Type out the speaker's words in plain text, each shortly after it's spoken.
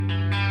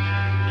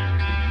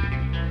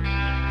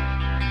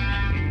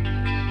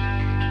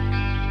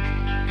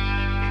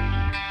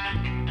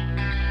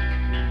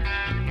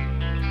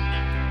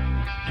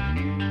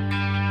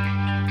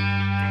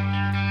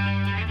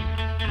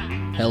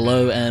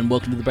Hello and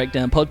welcome to the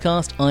Breakdown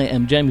Podcast. I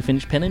am Jamie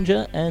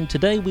Finch-Penninger, and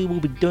today we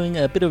will be doing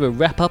a bit of a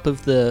wrap-up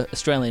of the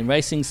Australian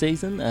racing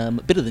season, a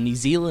bit of the New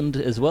Zealand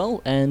as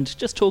well, and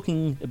just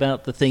talking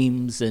about the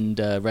themes and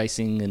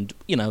racing and,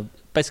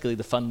 basically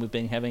the fun we've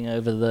been having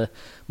over the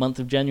month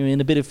of January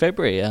and a bit of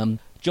February.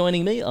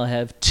 Joining me, I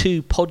have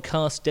two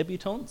podcast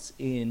debutantes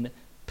in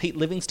Pete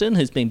Livingston,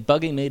 who's been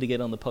bugging me to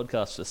get on the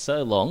podcast for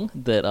so long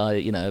that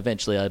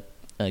eventually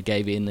I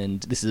gave in,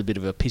 and this is a bit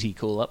of a pity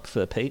call-up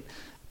for Pete.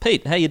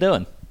 Pete, how you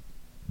doing?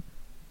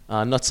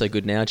 Not so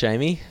good now,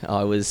 Jamie.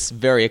 I was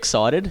very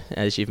excited,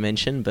 as you've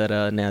mentioned,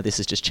 but now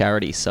this is just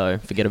charity, so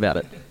forget about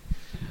it.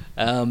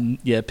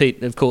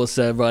 Pete, of course,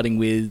 riding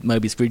with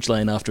Mobius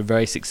Ridgelane after a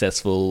very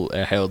successful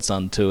Herald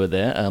Sun tour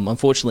there.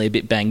 Unfortunately, a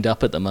bit banged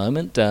up at the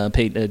moment.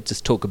 Pete,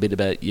 just talk a bit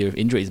about your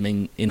injuries. I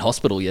mean, in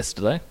hospital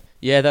yesterday.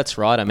 Yeah, that's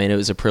right. I mean, it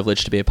was a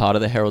privilege to be a part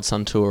of the Herald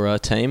Sun Tour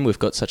team. We've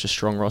got such a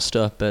strong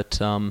roster, but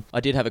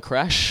I did have a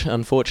crash,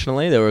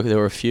 unfortunately. There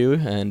were a few,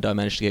 and I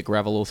managed to get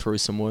gravel all through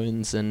some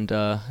wounds, and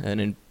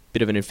a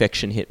bit of an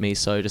infection hit me,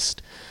 so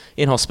just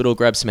in hospital,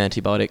 grabbed some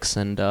antibiotics,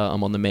 and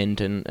I'm on the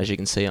mend, and as you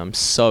can see, I'm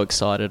so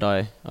excited.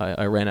 I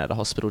ran out of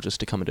hospital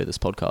just to come and do this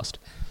podcast.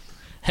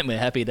 And we're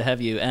happy to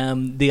have you.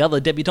 The other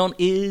debutant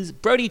is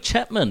Brodie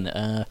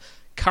Chapman.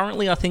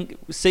 Currently, I think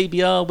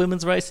CBR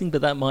women's racing,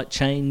 but that might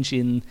change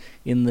in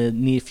the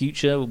near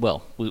future.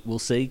 Well, we'll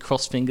see.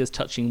 Cross fingers,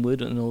 touching wood,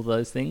 and all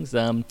those things.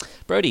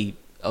 Brodie,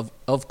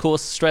 of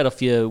course, straight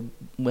off your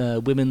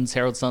women's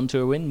Herald Sun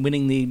Tour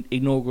winning the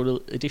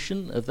inaugural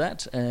edition of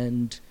that.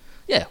 And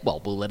yeah,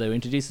 well, we'll let her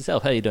introduce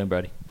herself. How are you doing,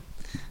 Brodie?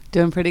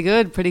 Doing pretty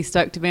good. Pretty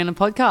stoked to be on a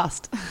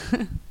podcast.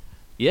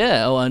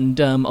 Yeah, and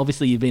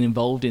obviously you've been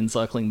involved in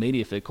cycling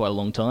media for quite a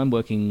long time,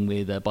 working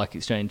with Bike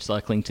Exchange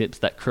Cycling Tips,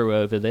 that crew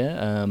over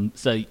there.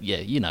 So, yeah,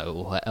 you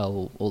know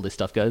how all this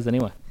stuff goes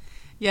anyway.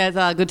 Yeah,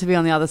 it's good to be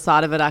on the other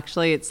side of it,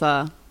 actually. It's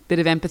a bit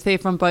of empathy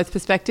from both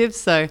perspectives,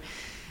 so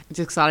it's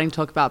exciting to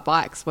talk about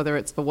bikes, whether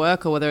it's for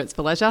work or whether it's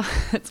for leisure.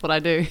 That's what I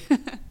do.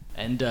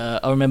 And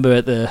I remember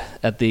at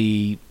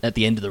the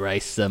end of the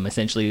race,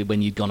 essentially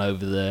when you'd gone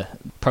over the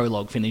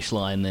prologue finish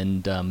line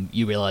and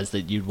you realised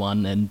that you'd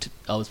won, and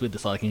I was with the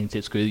Cycling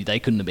Tips crew. They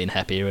couldn't have been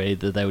happier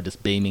either. They were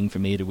just beaming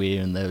from ear to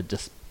ear, and they were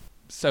just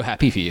so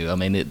happy for you. I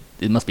mean,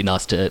 it must be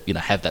nice to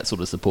have that sort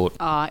of support.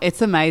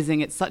 It's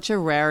amazing. It's such a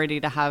rarity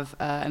to have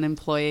an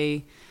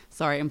employer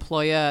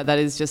that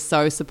is just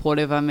so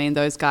supportive. I mean,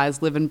 those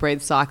guys live and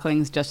breathe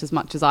cycling just as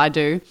much as I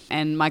do.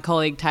 And my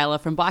colleague Taylor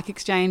from Bike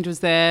Exchange was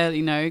there,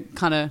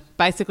 kind of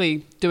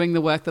basically doing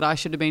the work that I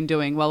should have been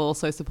doing while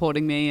also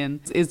supporting me.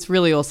 And it's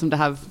really awesome to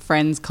have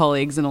friends,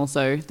 colleagues, and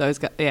also those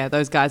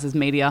guys as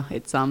media.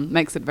 It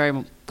makes it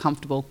very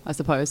comfortable, I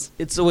suppose.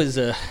 It's always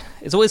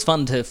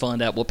fun to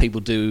find out what people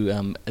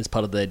do as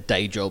part of their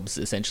day jobs,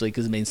 essentially,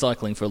 because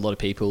cycling for a lot of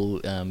people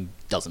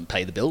doesn't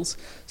pay the bills,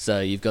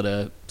 so you've got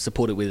to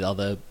support it with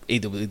either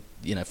with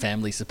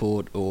family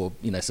support or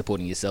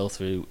supporting yourself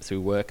through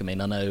work. I mean,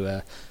 I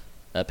know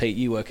Pete,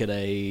 you work at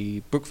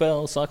a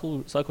Brookvale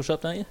cycle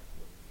shop, don't you?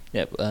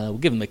 Yeah, we'll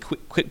give them a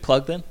quick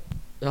plug then.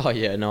 Oh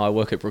yeah, no, I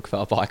work at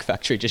Brookvale Bike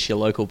Factory, just your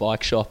local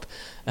bike shop,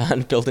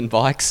 and building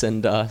bikes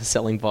and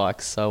selling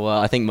bikes. So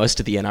I think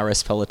most of the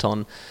NRS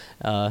peloton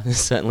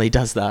certainly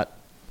does that.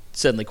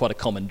 Certainly quite a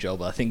common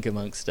job, I think,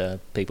 amongst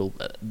people.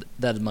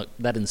 That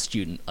and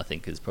student, I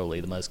think, is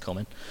probably the most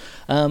common.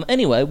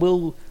 Anyway,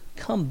 we'll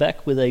come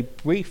back with a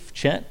brief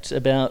chat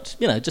about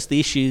just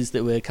the issues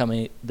that we're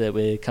coming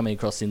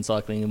across in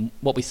cycling and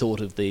what we thought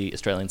of the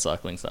Australian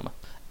cycling summer.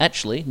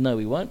 Actually, no,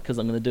 we won't, because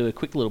I'm going to do a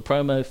quick little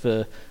promo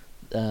for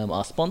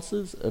our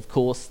sponsors. Of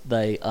course,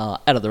 they are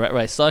Out of the Rat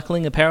Race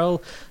Cycling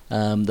Apparel.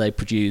 They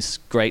produce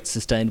great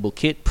sustainable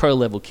kit,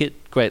 pro-level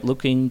kit, great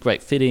looking,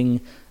 great fitting,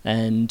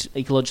 and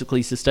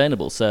ecologically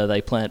sustainable. So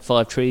they plant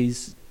 5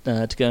 trees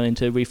to go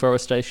into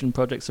reforestation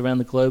projects around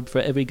the globe for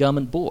every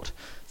garment bought.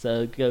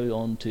 So go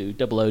on to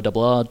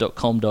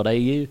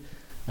www.com.au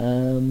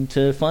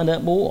to find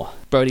out more.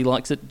 Brodie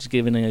likes it, just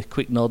giving a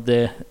quick nod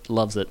there,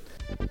 loves it.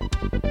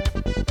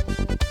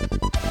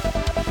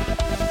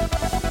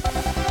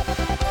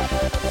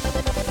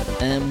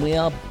 And we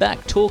are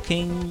back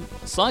talking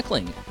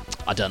cycling.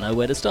 I don't know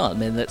where to start. I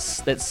mean,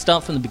 let's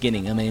start from the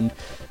beginning. I mean,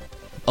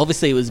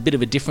 obviously it was a bit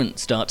of a different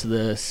start to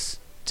the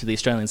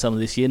Australian summer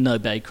this year. No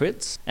Bay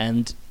Crits,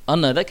 and I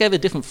don't know, that gave a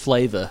different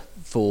flavour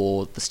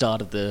for the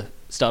start of the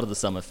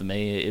summer for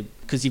me,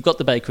 because you've got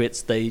the Bay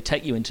Crits. They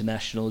take you into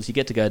nationals. You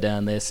get to go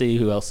down there, see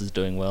who else is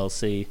doing well,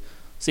 see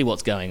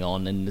what's going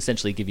on, and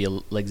essentially give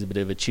your legs a bit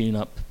of a tune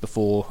up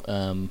before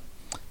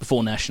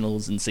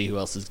nationals and see who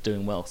else is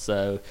doing well.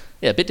 So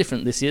yeah, a bit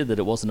different this year that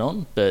it wasn't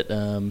on, but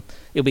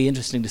it'll be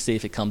interesting to see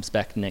if it comes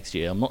back next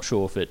year. I'm not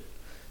sure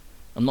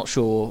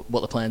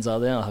what the plans are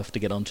there. I'll have to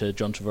get on to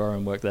John Trevorrow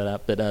and work that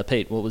out. But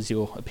Pete, what was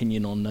your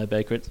opinion on No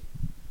Bay Crits?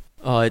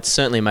 Oh, it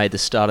certainly made the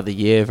start of the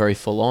year very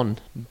full on.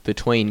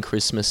 Between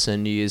Christmas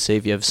and New Year's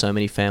Eve, you have so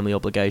many family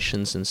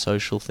obligations and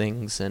social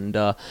things, and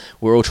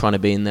we're all trying to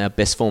be in the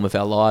best form of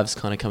our lives,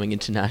 kind of coming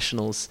into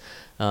nationals.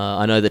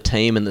 I know the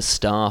team and the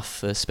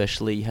staff,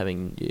 especially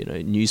having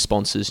new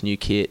sponsors, new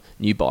kit,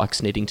 new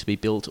bikes needing to be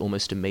built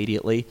almost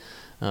immediately.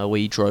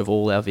 We drove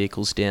all our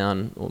vehicles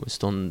down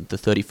almost on the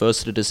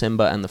 31st of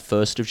December and the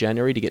 1st of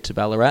January to get to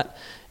Ballarat.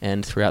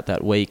 And throughout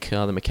that week,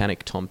 the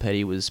mechanic Tom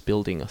Petty was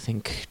building, I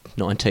think,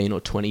 19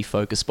 or 20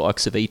 Focus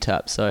bikes of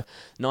ETAP. So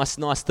nice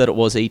that it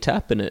was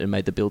ETAP and it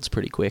made the builds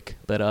pretty quick.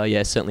 But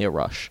yeah, certainly a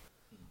rush.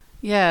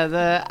 Yeah,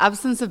 the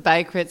absence of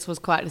Bay Crits was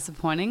quite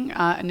disappointing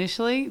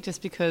initially,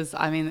 just because,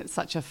 I mean, it's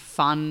such a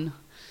fun,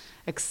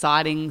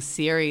 exciting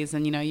series,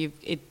 and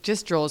it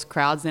just draws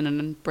crowds in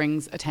and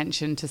brings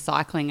attention to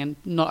cycling, and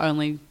not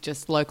only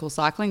just local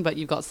cycling, but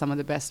you've got some of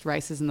the best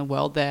races in the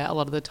world there a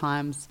lot of the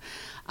times.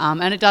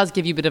 And it does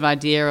give you a bit of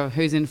idea of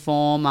who's in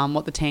form,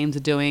 what the teams are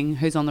doing,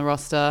 who's on the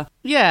roster.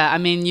 Yeah, I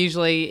mean,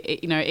 usually,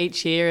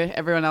 each year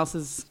everyone else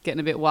is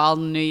getting a bit wild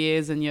on New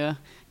Year's and you're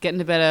getting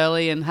to bed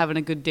early and having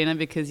a good dinner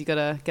because you got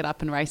to get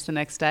up and race the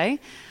next day.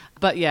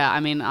 But yeah,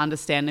 I mean,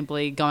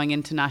 understandably, going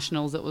into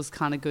nationals, it was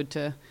kind of good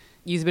to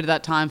use a bit of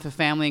that time for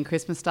family and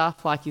Christmas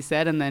stuff, like you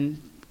said, and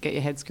then get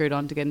your head screwed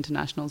on to get into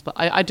nationals. But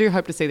I do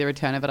hope to see the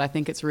return of it. I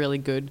think it's really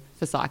good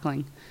for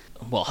cycling.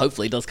 Well,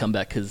 hopefully it does come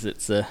back, because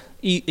it's a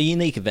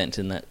unique event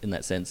in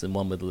that sense, and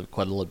one with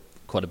quite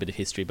a bit of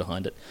history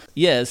behind it.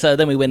 Yeah, so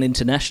then we went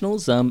into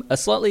nationals, a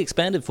slightly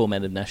expanded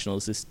format of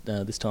nationals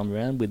this time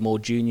around, with more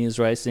juniors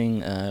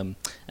racing and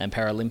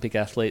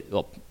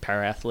Paralympic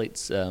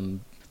para-athletes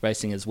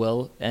racing as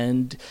well.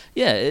 And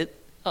yeah,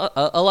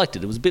 I liked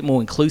it. It was a bit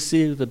more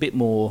inclusive, a bit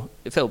more.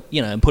 It felt,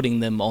 and putting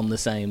them on the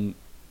same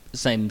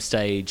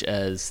stage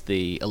as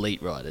the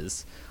elite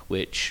riders,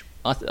 which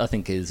I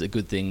think is a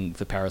good thing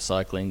for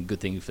paracycling, good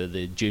thing for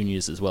the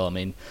juniors as well. I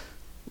mean,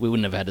 we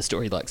wouldn't have had a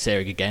story like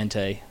Sarah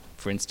Gigante,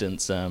 for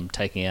instance,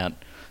 taking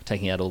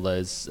out all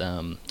those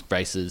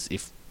races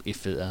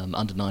if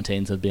under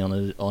 19s had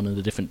been on at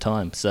a different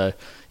time. So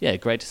yeah,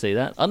 great to see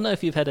that. I don't know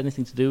if you've had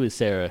anything to do with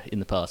Sarah in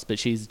the past, but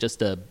she's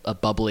just a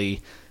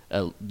bubbly,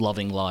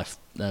 loving life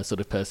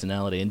sort of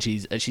personality, and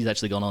she's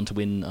actually gone on to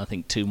win, I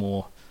think, 2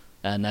 more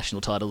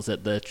national titles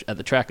at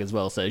the track as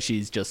well. So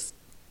she's just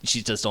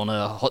on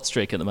a hot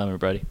streak at the moment,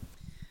 Brody.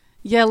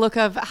 Yeah, look,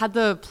 I've had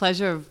the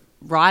pleasure of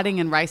riding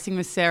and racing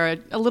with Sarah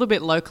a little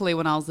bit locally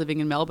when I was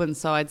living in Melbourne.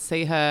 So I'd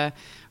see her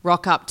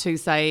rock up to,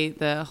 say,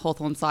 the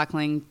Hawthorn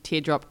Cycling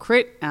Teardrop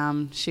Crit.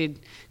 She'd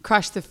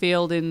crush the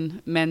field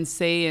in men's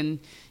C and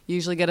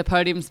usually get a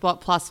podium spot,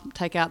 plus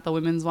take out the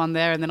women's one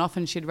there. And then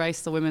often she'd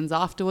race the women's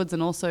afterwards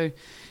and also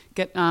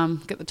get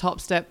the top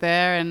step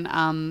there. And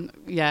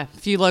a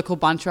few local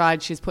bunch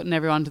rides. She's putting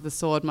everyone to the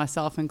sword,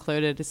 myself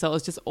included. So it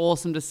was just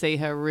awesome to see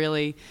her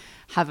really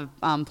have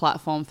a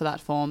platform for that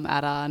form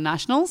at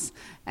nationals,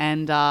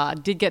 and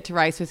did get to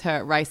race with her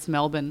at Race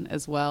Melbourne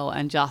as well,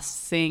 and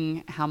just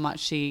seeing how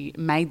much she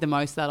made the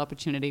most of that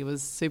opportunity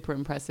was super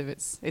impressive.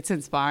 It's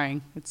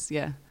inspiring.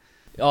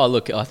 Oh,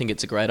 look, I think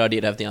it's a great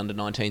idea to have the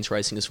under-19s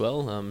racing as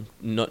well.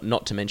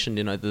 Not to mention,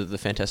 the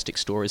fantastic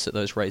stories that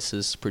those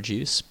races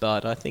produce.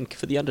 But I think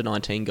for the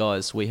under-19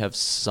 guys, we have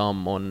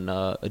some on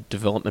a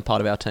development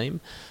part of our team.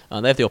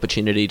 They have the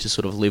opportunity to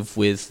sort of live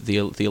with the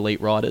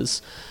elite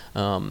riders.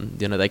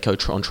 They go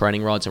on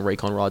training rides and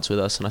recon rides with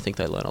us, and I think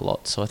they learn a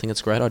lot. So I think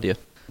it's a great idea.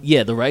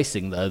 Yeah, the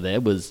racing, though,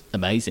 there was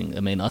amazing. I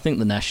mean, I think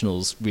the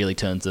Nationals really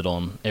turns it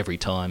on every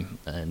time,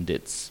 and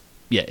it's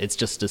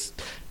just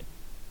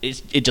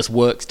it just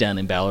works down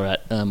in Ballarat.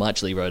 I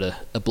actually wrote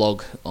a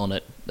blog on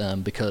it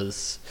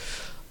because,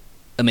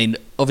 I mean,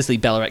 obviously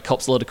Ballarat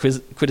cops a lot of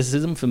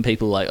criticism from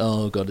people like,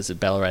 oh God, is it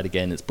Ballarat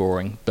again? It's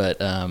boring. But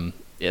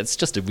it's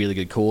just a really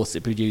good course.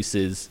 It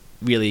produces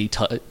really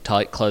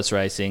tight, close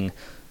racing,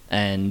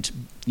 and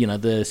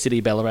the city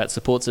of Ballarat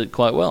supports it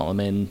quite well. I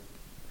mean,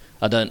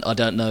 I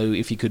don't know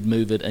if you could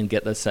move it and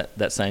get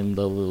that same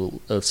level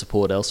of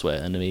support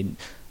elsewhere. And I mean,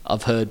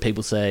 I've heard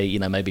people say,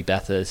 maybe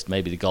Bathurst,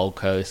 maybe the Gold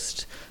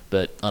Coast.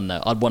 But I don't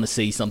know. I'd want to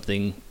see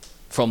something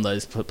from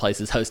those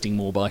places hosting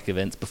more bike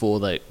events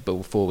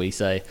before we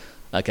say,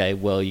 okay,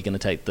 well, you're going to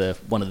take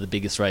one of the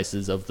biggest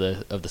races of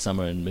the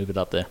summer and move it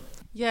up there.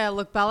 Yeah,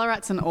 look,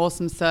 Ballarat's an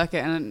awesome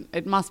circuit, and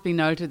it must be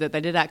noted that they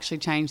did actually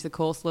change the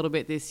course a little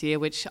bit this year,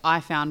 which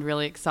I found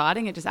really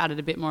exciting. It just added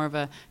a bit more of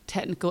a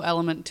technical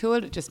element to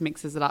it. It just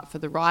mixes it up for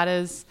the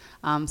riders.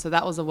 So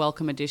that was a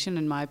welcome addition,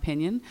 in my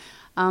opinion.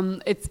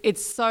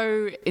 It's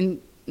so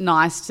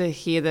nice to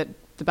hear that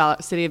the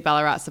city of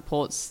Ballarat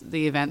supports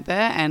the event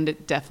there, and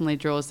it definitely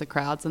draws the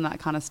crowds and that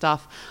kind of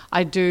stuff.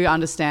 I do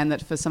understand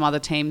that for some other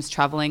teams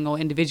travelling or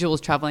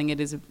individuals travelling, it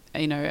is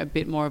a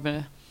bit more of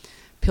a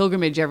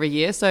pilgrimage every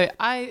year. So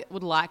I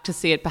would like to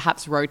see it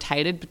perhaps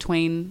rotated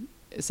between,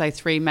 say,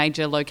 3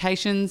 major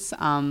locations.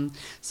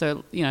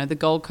 So the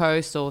Gold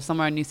Coast or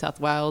somewhere in New South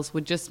Wales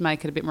would just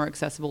make it a bit more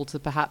accessible to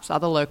perhaps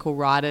other local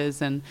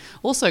riders and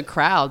also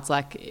crowds.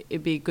 Like,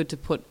 it'd be good to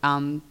put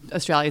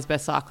Australia's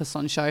best cyclists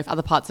on show for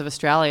other parts of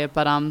Australia.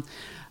 But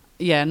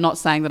not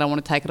saying that I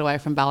want to take it away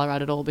from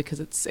Ballarat at all,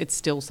 because it's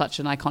still such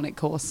an iconic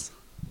course.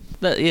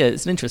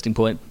 It's an interesting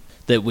point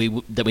that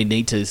we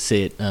need to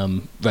see it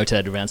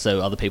rotated around so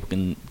other people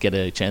can get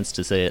a chance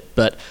to see it.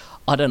 But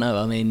I don't know.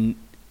 I mean,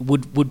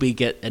 would we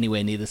get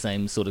anywhere near the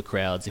same sort of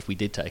crowds if we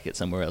did take it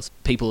somewhere else?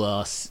 People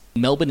ask.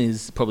 Melbourne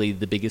is probably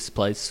the biggest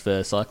place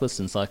for cyclists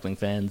and cycling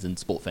fans and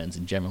sport fans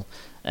in general,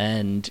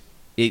 and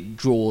it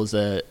draws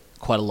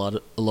quite a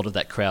lot of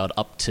that crowd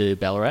up to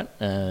Ballarat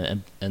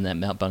and that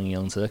Mount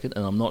Bungyong circuit,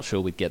 and I'm not sure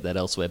we'd get that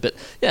elsewhere. But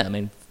yeah, I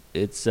mean,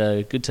 it's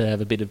good to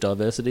have a bit of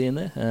diversity in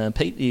there.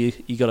 Pete,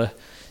 you got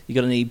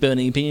any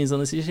burning opinions on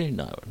this issue?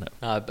 No.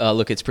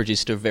 Look, it's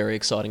produced a very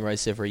exciting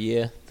race every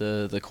year.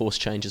 The course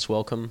change is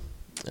welcome.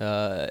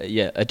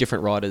 A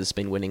different rider's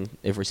been winning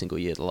every single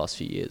year the last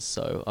few years,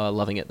 so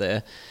loving it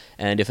there.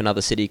 And if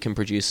another city can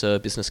produce a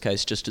business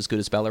case just as good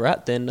as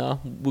Ballarat, then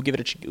we'll give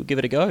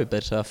it a go.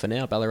 But for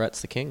now,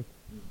 Ballarat's the king.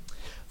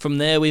 From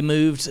there, we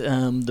moved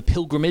the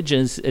pilgrimage,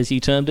 as you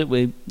termed it.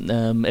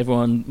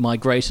 Everyone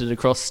migrated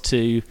across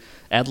to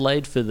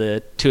Adelaide for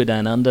the Tour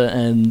Down Under,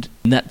 and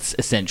that's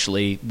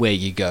essentially where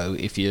you go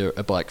if you're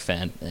a bike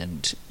fan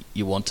and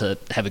you want to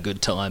have a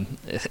good time.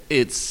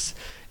 It's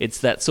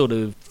that sort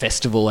of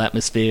festival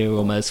atmosphere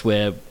almost,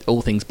 where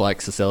all things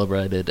bikes are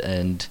celebrated,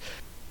 and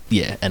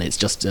it's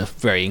just a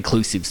very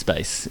inclusive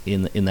space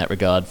in that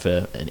regard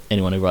for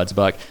anyone who rides a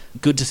bike.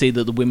 Good to see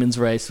that the women's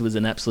race was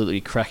an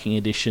absolutely cracking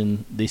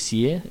edition this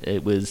year.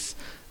 It was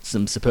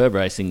some superb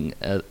racing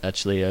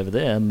actually over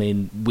there. I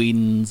mean,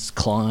 wins,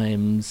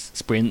 climbs,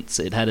 sprints.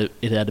 It had a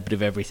bit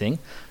of everything.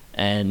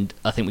 And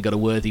I think we got a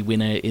worthy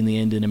winner in the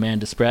end in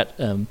Amanda Spratt.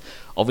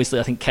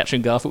 Obviously, I think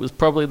Katrin Garfoot was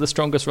probably the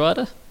strongest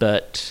rider,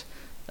 but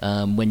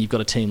when you've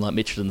got a team like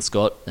Mitchelton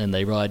Scott and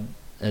they ride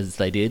as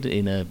they did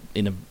in a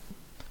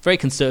very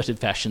concerted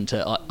fashion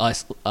to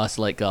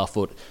isolate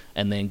Garfoot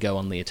and then go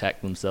on the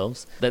attack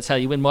themselves, that's how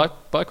you win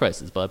bike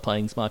races, by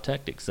playing smart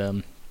tactics.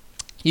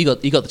 You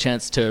got the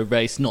chance to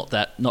race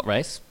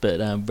race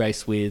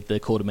with the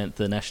Quarter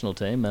Mentha national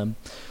team.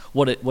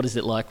 What is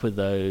it like with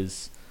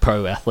those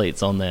pro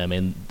athletes on there? I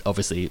mean,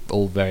 obviously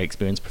all very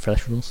experienced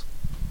professionals.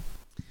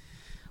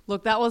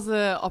 Look, that was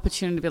an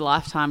opportunity of a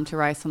lifetime to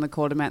race on the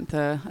Quarter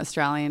Mentha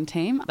Australian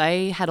team.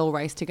 They had all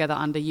raced together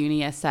under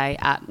Uni SA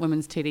at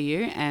Women's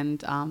TDU,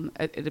 and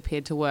it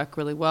appeared to work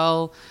really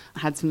well. I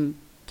had some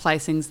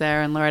placings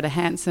there, and Loretta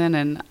Hansen,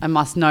 and I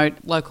must note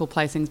local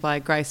placings by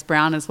Grace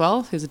Brown as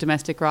well, who's a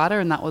domestic rider,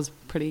 and that was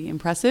pretty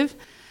impressive.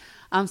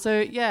 I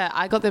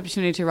got the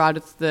opportunity to ride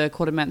with the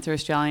Quarter Mentha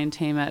Australian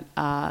team at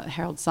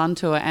Herald Sun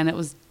Tour, and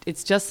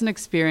it's just an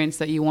experience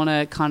that you want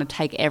to kind of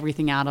take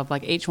everything out of.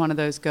 Like, each one of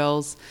those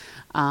girls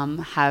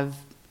have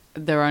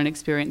their own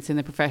experience in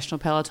the professional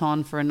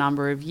peloton for a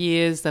number of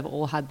years. They've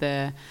all had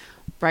their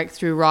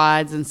breakthrough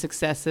rides and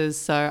successes.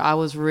 So I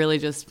was really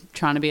just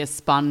trying to be a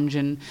sponge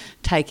and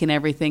take in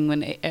everything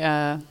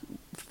that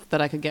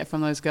I could get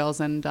from those girls.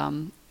 And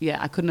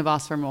I couldn't have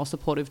asked for a more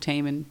supportive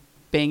team, and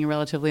being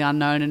relatively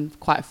unknown and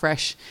quite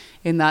fresh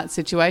in that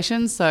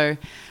situation. So,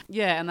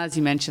 and as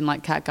you mentioned,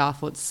 like, Kat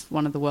Garfoot's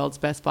one of the world's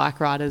best bike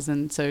riders,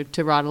 and so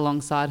to ride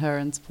alongside her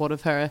and support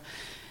of her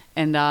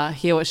and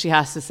hear what she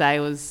has to say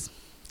was,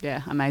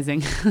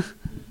 amazing.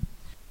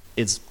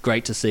 It's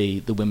great to see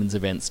the women's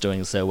events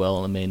doing so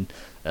well. I mean,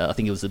 I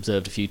think it was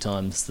observed a few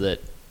times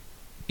that,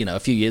 a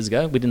few years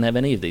ago, we didn't have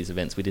any of these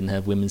events. We didn't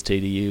have Women's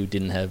TDU,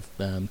 didn't have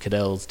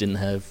Cadell's, didn't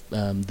have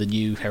the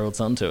new Herald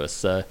Sun Tour.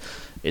 So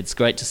it's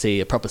great to see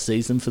a proper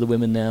season for the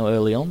women now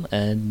early on,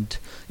 and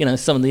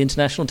some of the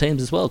international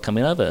teams as well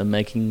coming over and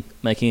making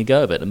a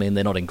go of it. I mean,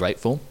 they're not in great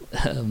form.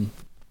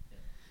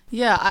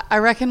 I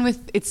reckon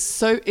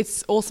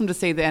it's awesome to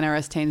see the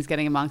NRS teams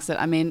getting amongst it.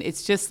 I mean,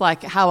 it's just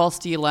like, how else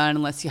do you learn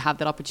unless you have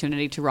that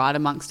opportunity to ride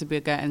amongst a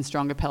bigger and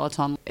stronger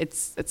peloton?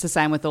 It's the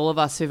same with all of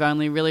us who've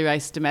only really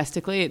raced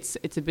domestically.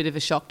 It's a bit of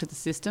a shock to the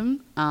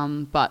system,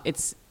 but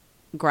it's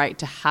great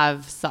to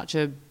have such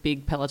a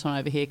big peloton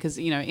over here, because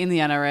in the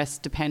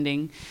NRS,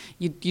 depending,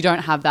 you don't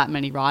have that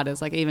many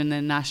riders. Like, even the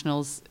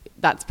nationals,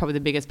 that's probably the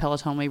biggest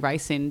peloton we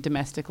race in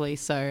domestically.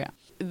 So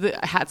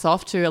hats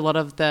off to a lot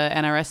of the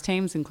NRS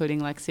teams, including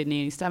like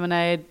Sydney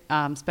Staminade,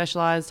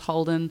 Specialized,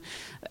 Holden.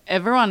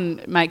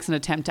 Everyone makes an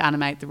attempt to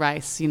animate the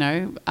race,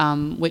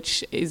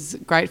 which is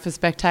great for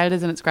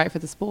spectators and it's great for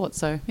the sport.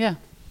 So, yeah.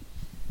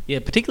 Yeah,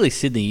 particularly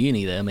Sydney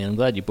Uni there. I mean, I'm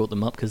glad you brought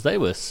them up, because they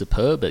were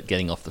superb at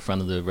getting off the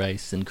front of the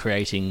race and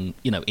creating,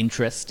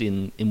 interest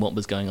in what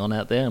was going on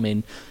out there. I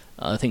mean,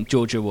 I think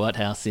Georgia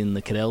Whitehouse in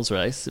the Cadell's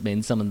race, I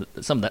mean, some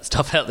of that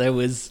stuff out there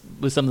was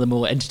some of the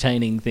more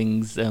entertaining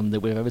things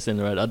that we've ever seen on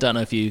the road. I don't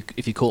know if you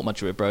caught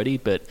much of it, Brody,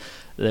 but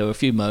there were a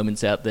few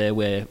moments out there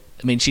where,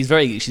 I mean, she's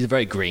a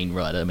very green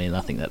rider. I mean,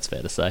 I think that's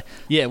fair to say.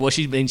 Yeah, well,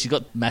 she's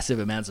got massive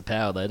amounts of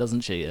power though,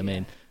 doesn't she? I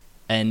mean,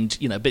 and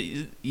but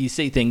you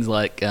see things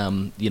like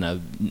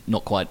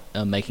not quite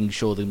making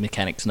sure the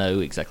mechanics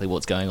know exactly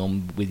what's going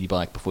on with your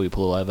bike before you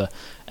pull over,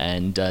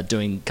 and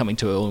coming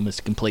to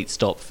almost a complete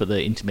stop for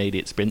the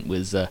intermediate sprint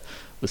was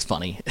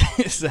funny.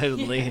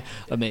 Certainly,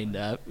 I mean,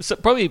 so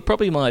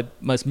probably my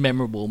most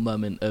memorable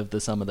moment of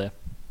the summer there.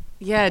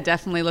 Yeah,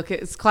 definitely. Look,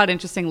 it's quite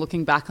interesting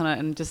looking back on it,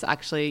 and just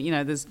actually,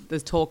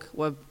 there's talk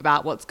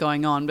about what's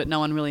going on, but no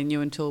one really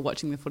knew until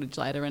watching the footage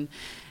later. And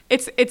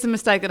it's a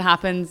mistake that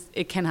happens.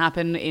 It can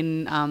happen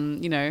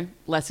in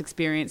less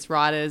experienced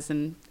riders,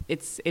 and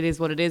it is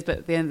what it is. But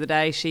at the end of the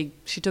day, she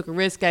took a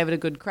risk, gave it a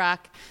good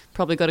crack,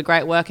 probably got a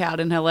great workout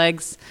in her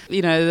legs.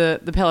 You know,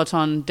 the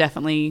peloton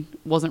definitely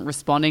wasn't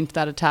responding to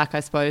that attack, I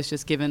suppose,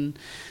 just given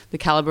the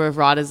caliber of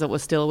riders that were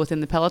still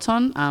within the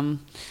peloton.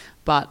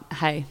 But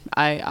hey,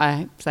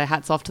 I say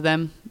hats off to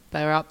them.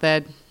 They were up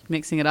there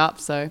mixing it up.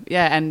 So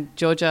yeah, and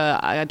Georgia,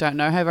 I don't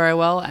know her very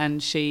well,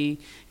 and she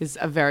is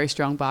a very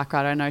strong bike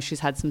rider. I know she's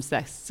had some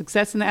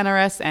success in the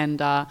NRS,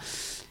 and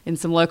in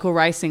some local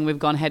racing we've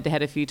gone head to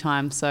head a few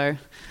times. So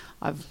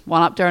I've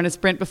won up during a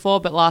sprint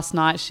before, but last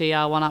night she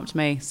won up to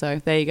me.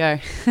 So there you go.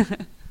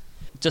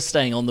 Just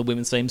staying on the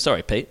women's team,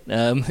 sorry Pete,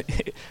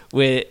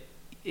 where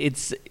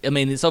it's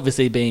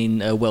obviously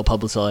been a well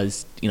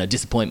publicised,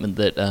 disappointment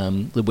that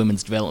the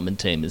women's development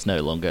team is no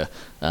longer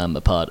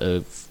a part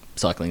of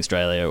Cycling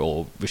Australia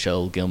or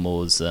Rochelle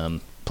Gilmore's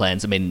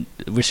plans. I mean,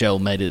 Rochelle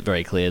made it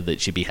very clear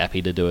that she'd be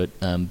happy to do it,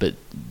 but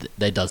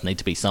there does need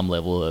to be some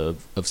level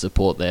of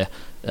support there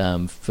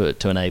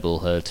to enable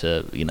her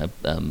to,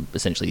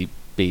 essentially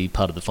be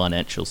part of the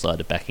financial side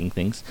of backing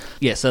things.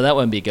 Yeah, so that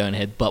won't be going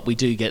ahead, but we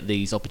do get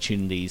these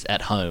opportunities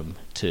at home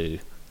to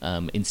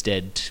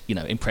instead,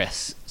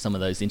 impress some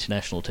of those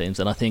international teams.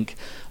 And I think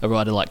a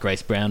rider like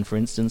Grace Brown, for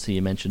instance, who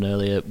you mentioned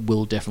earlier,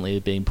 will definitely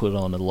have been put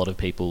on a lot of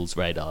people's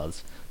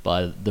radars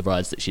by the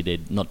rides that she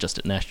did, not just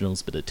at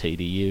Nationals, but at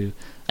TDU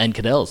and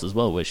Cadell's as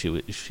well, where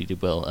she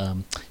did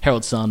well.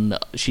 Harold Sun,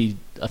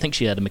 I think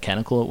she had a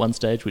mechanical at one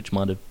stage, which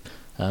might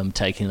have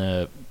taken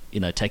a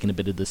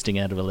bit of the sting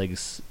out of her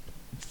legs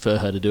for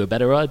her to do a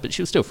better ride, but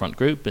she was still front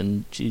group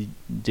and she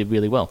did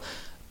really well.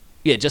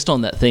 Yeah, just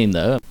on that theme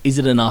though, is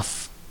it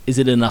enough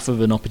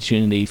of an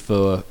opportunity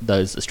for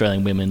those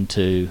Australian women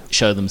to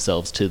show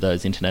themselves to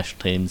those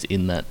international teams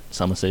in that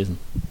summer season?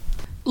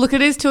 Look,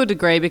 it is to a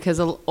degree, because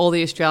all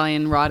the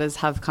Australian riders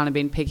have kind of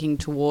been peaking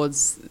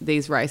towards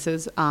these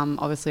races,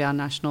 obviously our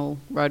national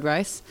road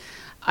race.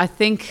 I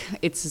think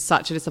it's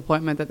such a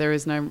disappointment that there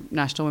is no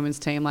national women's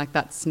team. Like,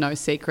 that's no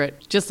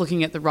secret. Just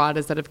looking at the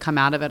riders that have come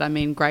out of it, I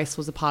mean, Grace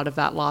was a part of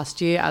that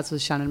last year, as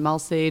was Shannon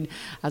Mulseed,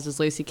 as was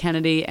Lucy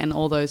Kennedy, and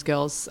all those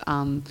girls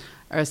are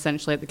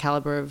essentially at the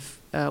calibre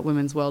of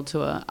Women's World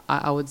Tour,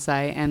 I would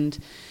say. And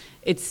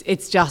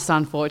it's just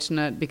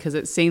unfortunate, because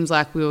it seems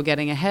like we were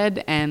getting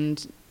ahead,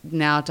 and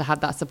now to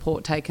have that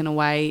support taken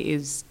away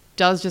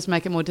does just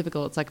make it more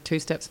difficult. It's like 2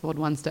 steps forward,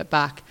 1 step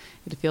back,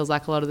 it feels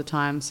like a lot of the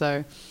time.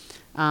 So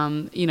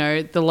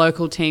the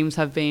local teams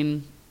have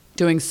been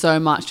doing so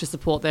much to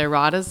support their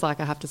riders.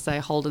 Like, I have to say,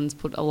 Holden's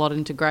put a lot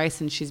into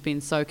Grace, and she's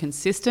been so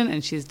consistent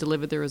and she's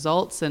delivered the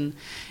results, and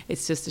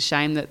it's just a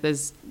shame that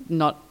there's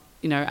not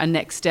a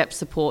next step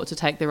support to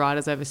take the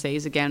riders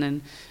overseas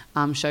again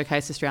and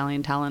showcase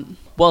Australian talent.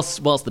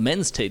 Whilst the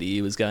men's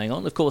TDU was going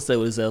on, of course, there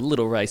was a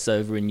little race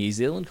over in New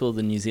Zealand called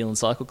the New Zealand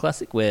Cycle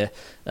Classic, where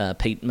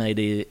Pete made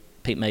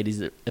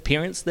his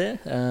appearance there.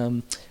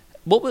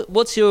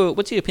 What's your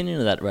opinion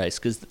of that race?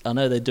 Because I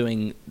know they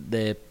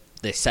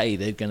say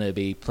they're going to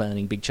be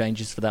planning big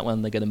changes for that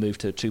one. They're going to move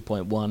to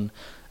 2.1, UCI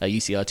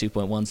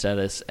 2.1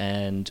 status,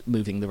 and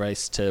moving the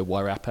race to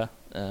Wairarapa,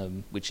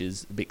 which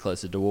is a bit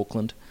closer to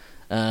Auckland.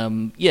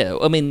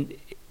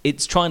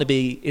 It's trying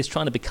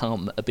to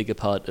become a bigger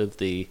part of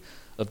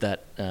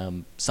that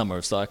summer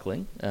of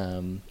cycling.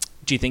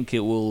 Do you think it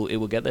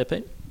will get there,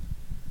 Pete?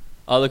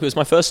 Look, it was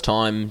my first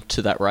time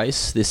to that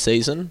race this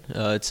season.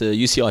 It's a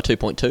UCI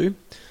 2.2,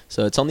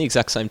 so it's on the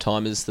exact same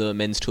time as the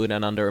men's Tour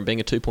Down Under, and being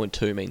a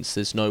 2.2 means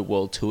there's no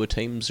World Tour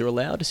teams are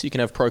allowed, so you can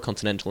have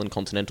pro-continental and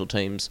continental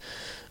teams,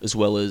 as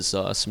well as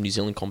some New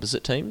Zealand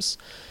composite teams.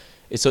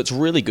 So it's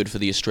really good for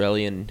the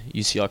Australian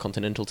UCI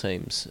continental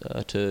teams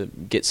to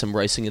get some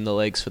racing in the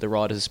legs for the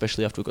riders,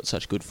 especially after we've got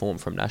such good form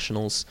from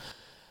Nationals.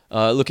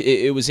 Look,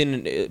 it was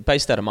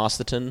based out of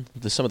Masterton.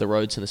 Some of the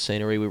roads and the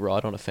scenery we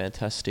ride on are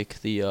fantastic.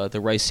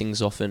 The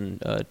racing's often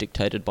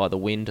dictated by the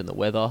wind and the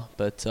weather,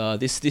 but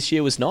this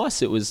year was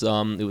nice. It was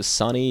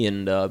sunny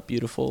and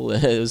beautiful.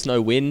 There was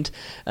no wind,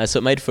 so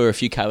it made for a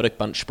few chaotic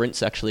bunch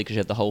sprints actually, because you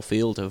had the whole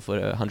field of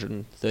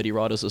 130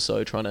 riders or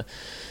so trying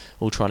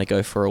to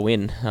go for a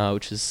win,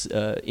 which is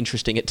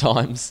interesting at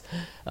times.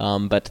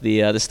 But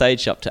the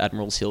stage up to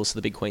Admiral's Hill, so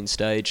the Big Queen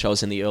stage, I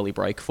was in the early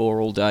break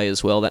for all day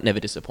as well. That never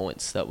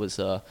disappoints. That was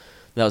a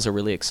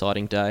really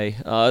exciting day.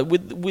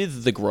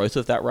 With the growth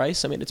of that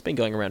race, I mean, it's been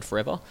going around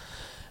forever.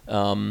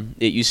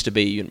 It used to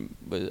be,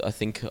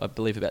 I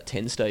believe about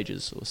 10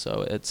 stages or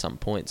so at some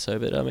point. So,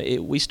 but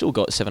we still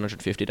got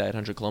 750 to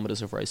 800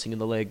 kilometres of racing in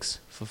the legs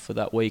for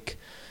that week,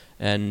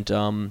 and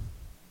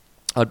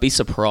I'd be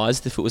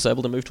surprised if it was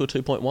able to move to a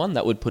 2.1.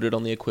 That would put it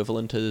on the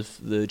equivalent of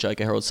the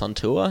J.K. Herald Sun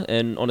Tour.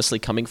 And honestly,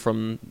 coming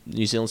from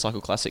New Zealand Cycle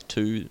Classic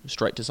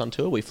straight to Sun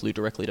Tour, we flew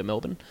directly to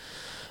Melbourne.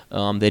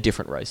 They're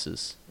different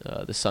races.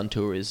 The Sun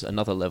Tour is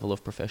another level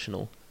of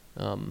professional.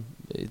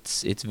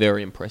 It's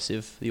very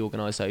impressive, the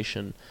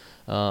organisation,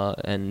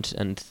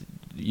 and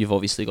you've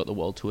obviously got the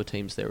World Tour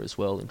teams there as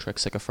well in Trek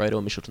Segafredo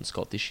and Mitchelton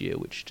Scott this year,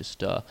 which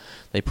just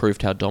they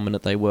proved how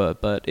dominant they were.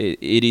 But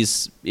it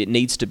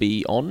needs to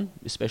be on,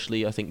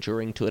 especially I think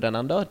during Tour Down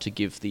Under, to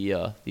give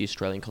the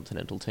Australian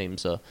continental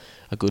teams a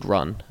good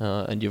run.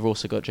 And you've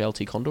also got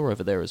JLT Condor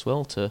over there as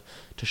well to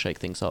shake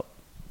things up.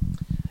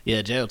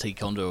 Yeah, JLT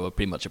Condor are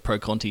pretty much a pro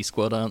Conti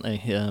squad, aren't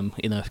they?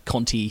 In a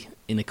Conti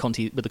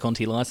with a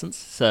Conti license.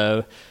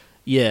 So,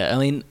 yeah, I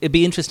mean, it'd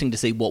be interesting to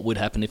see what would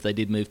happen if they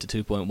did move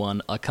to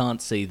 2.1. I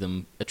can't see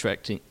them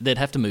attracting. They'd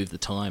have to move the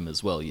time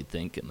as well, you'd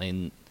think. I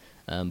mean,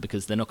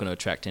 because they're not going to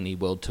attract any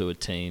World Tour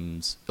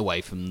teams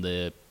away from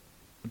the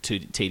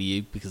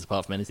TDU. Because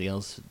apart from anything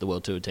else, the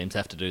World Tour teams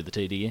have to do the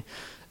TDU.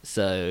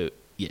 So,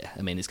 yeah,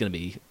 I mean, it's going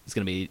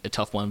to be a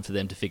tough one for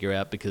them to figure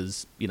out,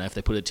 because, you know, if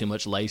they put it too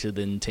much later,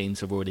 then teams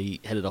have already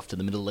headed off to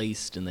the Middle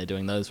East and they're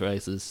doing those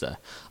races. So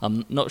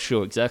I'm not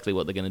sure exactly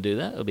what they're going to do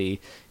there. It'll be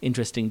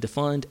interesting to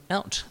find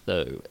out,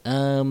 though.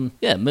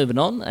 Yeah, moving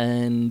on,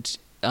 and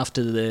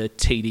after the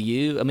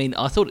TDU, I mean,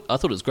 I thought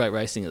it was great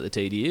racing at the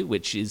TDU,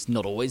 which is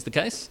not always the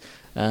case.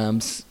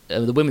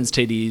 The women's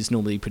TDU is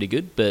normally pretty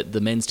good, but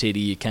the men's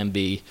TDU can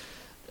be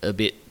a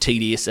bit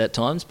tedious at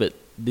times, but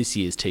this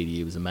year's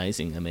TDU was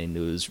amazing. I mean,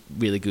 there was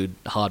really good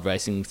hard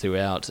racing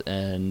throughout,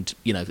 and,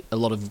 you know, a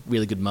lot of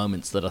really good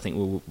moments that I think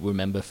we'll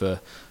remember for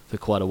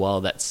quite a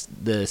while. That's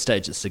the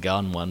stage that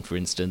Sagan won, for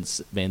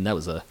instance. Man, that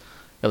was a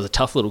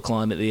tough little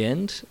climb at the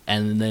end,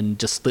 and then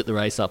just split the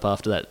race up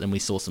after that. Then we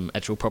saw some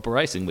actual proper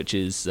racing, which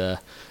is,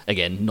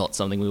 again, not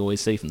something we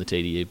always see from the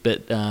TDU.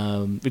 But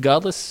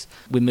regardless,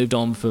 we moved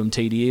on from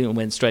TDU and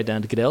went straight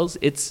down to Cadell's.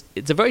 It's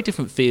a very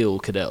different feel,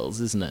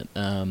 Cadell's, isn't it,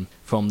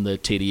 from the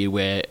TDU,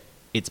 where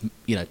it's,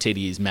 you know,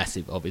 TDU is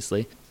massive,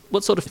 obviously.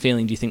 What sort of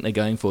feeling do you think they're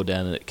going for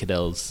down at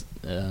Cadell's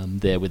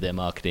there with their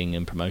marketing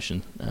and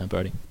promotion,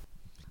 Brodie?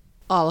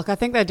 Oh, look, I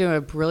think they do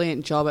a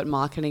brilliant job at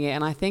marketing it.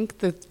 And I think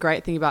the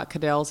great thing about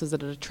Cadell's is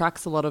that it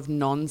attracts a lot of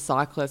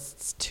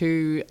non-cyclists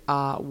to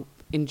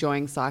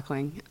enjoying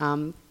cycling.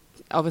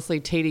 Obviously,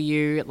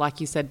 TDU,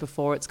 like you said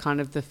before, it's kind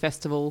of the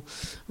festival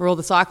where all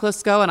the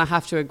cyclists go. And I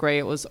have to agree,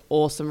 it was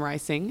awesome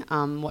racing,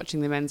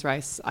 watching the men's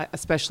race,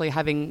 especially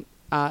having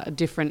a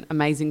different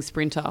amazing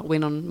sprinter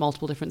win on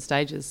multiple different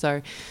stages. So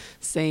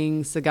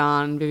seeing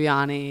Sagan,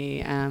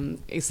 Viviani,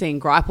 seeing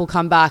Greipel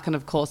come back, and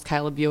of course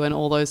Caleb Ewan,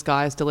 all those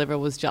guys deliver,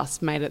 was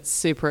just made it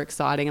super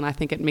exciting, and I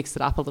think it mixed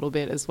it up a little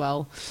bit as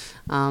well.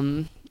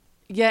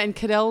 Yeah, and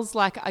Cadell's,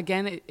 like,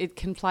 again, it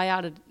can play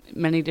out in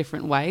many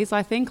different ways,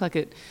 I think. Like,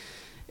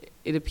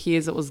 it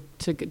appears it was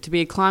to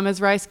be a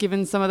climbers race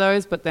given some of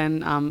those, but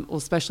then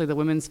especially the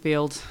women's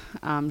field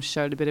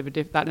showed a bit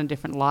of that in a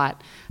different light,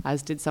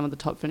 as did some of the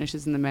top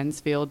finishes in the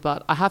men's field.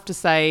 But I have to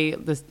say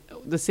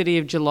the city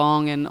of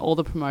Geelong and all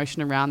the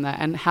promotion around that,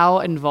 and how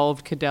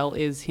involved Cadell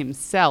is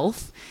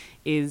himself,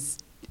 is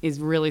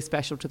really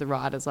special to the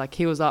riders. Like,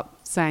 he was up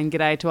saying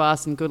g'day to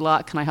us and good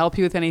luck, can I help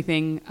you with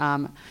anything,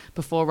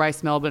 before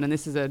race Melbourne. And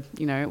this is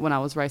when I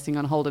was racing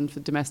on Holden for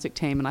the domestic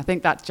team, and I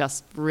think that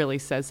just really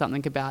says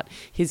something about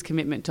his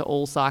commitment to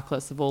all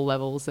cyclists of all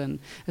levels, and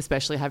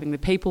especially having the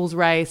people's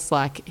race.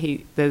 Like,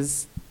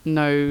 there's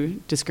no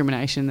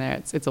discrimination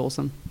there. It's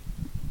awesome.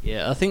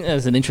 Yeah, I think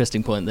there's an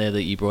interesting point there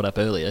that you brought up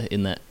earlier,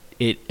 in that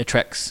it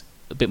attracts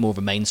a bit more of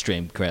a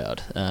mainstream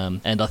crowd,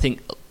 and I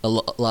think a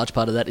large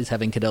part of that is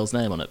having Cadell's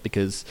name on it,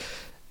 because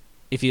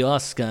if you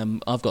ask,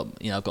 I've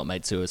got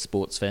mates who are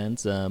sports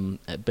fans,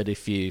 but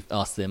if you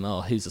ask them,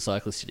 oh, who's a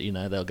cyclist,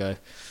 they'll go,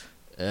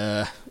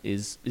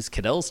 is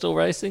Cadell still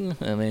racing?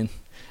 I mean,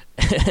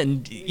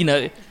 and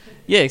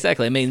yeah,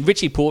 exactly. I mean,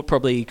 Richie Porte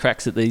probably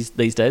cracks it these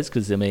days,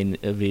 because of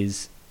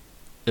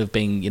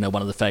being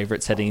one of the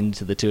favourites heading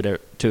into the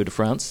Tour de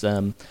France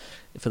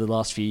for the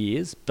last few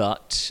years.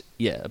 But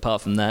yeah,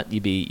 apart from that,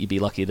 you'd be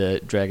lucky to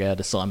drag out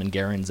a Simon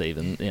Gerrans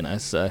even,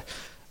 so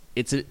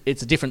it's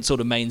a different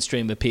sort of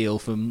mainstream appeal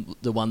from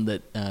the one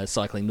that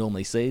cycling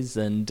normally sees,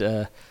 and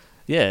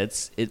yeah,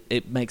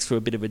 it makes for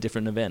a bit of a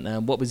different event.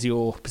 What was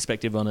your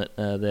perspective on it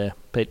there,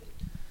 Pete?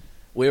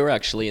 We were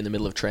actually in the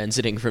middle of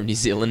transiting from New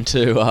Zealand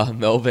to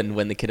Melbourne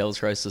when the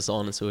Cadell's race was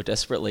on, so we were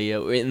desperately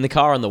in the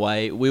car on the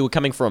way. We were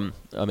coming from,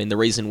 the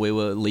reason we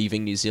were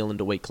leaving New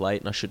Zealand a week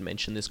late, and I should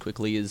mention this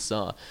quickly, is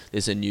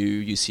there's a new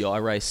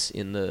UCI race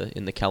in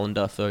the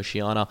calendar for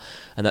Oceania,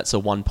 and that's a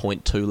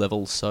 1.2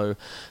 level, so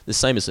the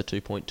same as the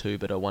 2.2,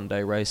 but a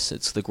one-day race.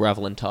 It's the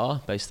Gravel and Tar,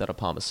 based out of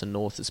Palmerston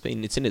North.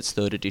 It's in its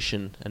third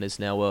edition, and is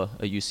now a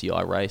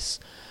UCI race.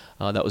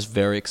 That was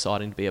very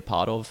exciting to be a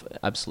part of.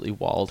 Absolutely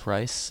wild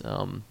race.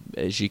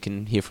 As you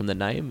can hear from the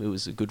name, it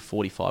was a good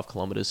 45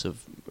 kilometres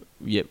of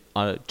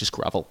just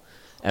gravel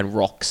and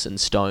rocks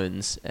and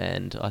stones.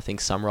 And I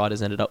think some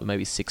riders ended up with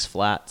maybe 6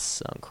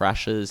 flats,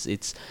 crashes.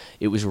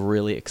 It was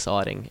really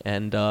exciting.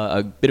 And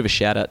a bit of a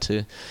shout out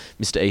to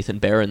Mr. Ethan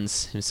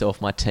Behrens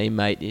himself, my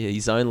teammate.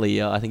 He's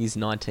only, I think he's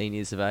 19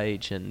 years of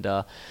age, and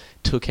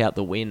took out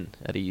the win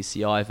at a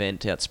UCI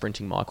event, out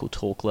sprinting Michael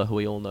Torkler, who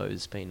we all know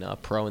has been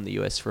pro in the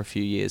US for a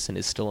few years and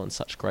is still in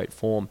such great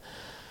form.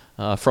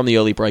 from the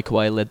early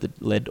breakaway,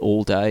 led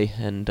all day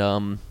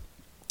and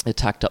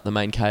attacked up the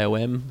main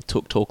KOM,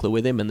 took Torkler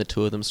with him, and the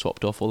two of them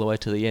swapped off all the way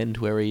to the end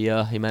where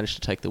he managed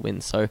to take the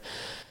win. So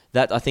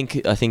that I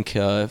think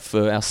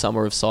for our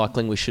summer of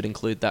cycling, we should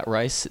include that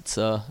race. It's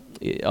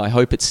I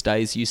hope it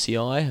stays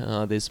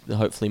UCI. There's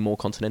hopefully more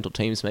continental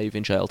teams, maybe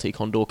even JLT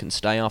Condor can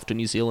stay after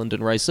New Zealand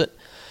and race it.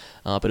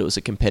 But it was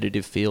a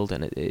competitive field,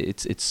 and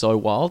it's so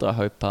wild. I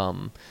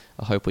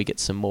hope we get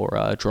some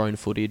more drone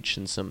footage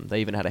and some. They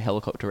even had a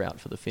helicopter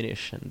out for the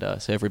finish, and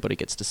so everybody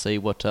gets to see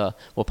what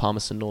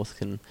Palmerston North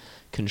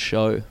can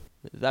show.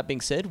 That being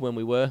said, when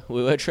we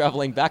were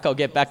travelling back, I'll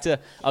get back to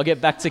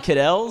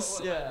Cadell's.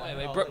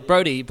 Yeah.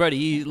 Wait, Brody,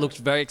 you looked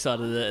very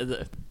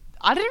excited.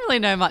 I didn't really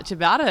know much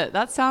about it.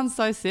 That sounds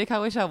so sick. I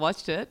wish I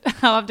watched it.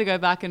 I'll have to go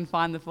back and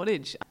find the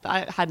footage.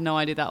 I had no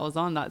idea that was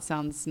on. That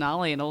sounds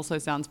gnarly and also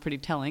sounds pretty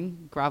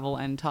telling, gravel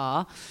and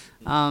tar.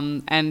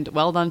 And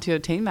well done to your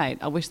teammate.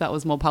 I wish that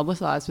was more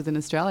publicised within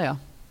Australia.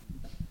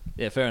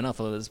 Yeah, fair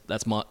enough.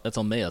 That's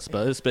on me, I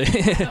suppose. But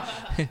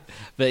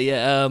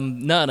yeah,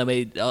 no. I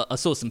mean, I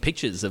saw some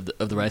pictures of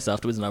the race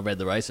afterwards, and I read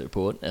the race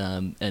report.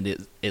 And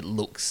it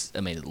looks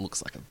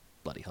like a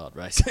bloody hard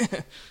race.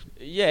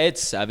 Yeah,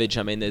 it's savage.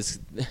 I mean,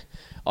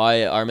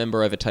 I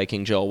remember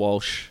overtaking Joel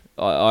Walsh.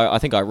 I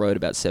think I rode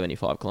about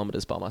 75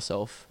 kilometres by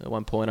myself at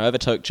one point. I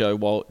overtook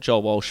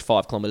Joel Walsh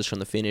 5 kilometres from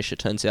the finish. It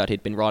turns out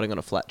he'd been riding on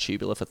a flat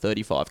tubular for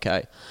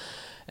 35k.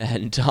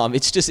 And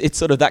it's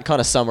sort of that kind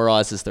of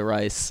summarises the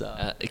race.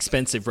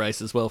 Expensive race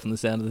as well, from the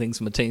sound of things,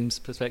 from a team's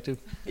perspective.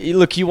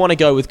 Look, you want to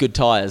go with good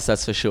tyres,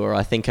 that's for sure.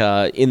 I think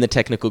in the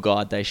technical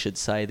guide they should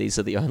say these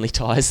are the only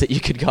tyres that you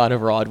could kind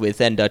of ride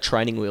with, and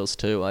training wheels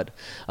too.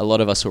 A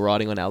lot of us were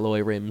riding on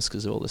alloy rims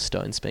because of all the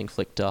stones being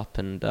flicked up.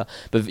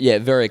 But yeah,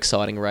 very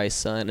exciting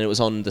race, and it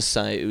was on the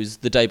same. It was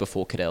the day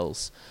before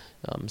Cadell's.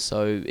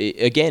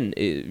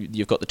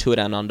 You've got the Tour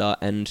Down Under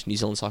and New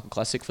Zealand Cycle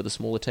Classic for the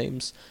smaller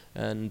teams,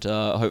 and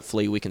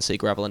hopefully we can see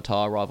Gravel and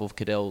Tar rival for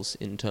Cadell's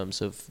in terms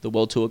of the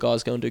World Tour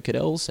guys go and do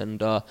Cadell's,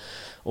 and I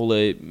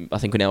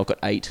think we now got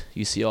 8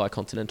 UCI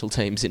continental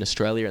teams in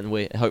Australia,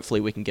 and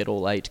hopefully we can get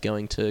all 8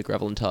 going to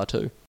Gravel and Tar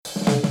too.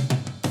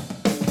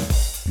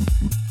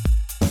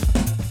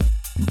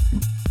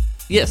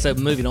 Yeah, so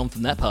moving on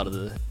from that part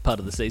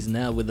of the season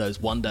now with those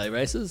one-day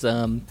races,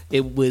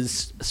 it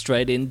was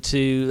straight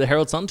into the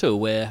Herald Sun Tour,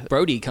 where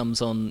Brody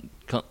comes on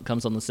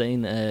the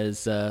scene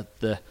as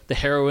the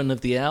heroine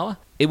of the hour.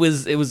 It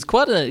was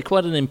quite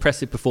an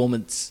impressive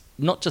performance,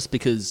 not just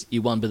because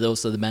you won, but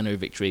also the manner of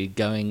victory,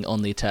 going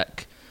on the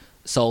attack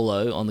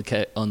solo on the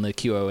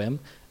QOM,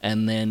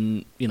 and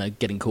then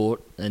getting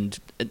caught. And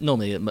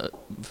normally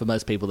for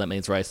most people that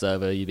means race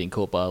over, you've been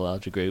caught by a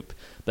larger group.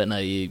 But no,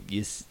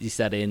 you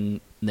sat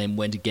in and then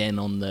went again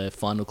on the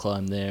final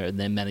climb there, and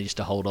then managed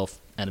to hold off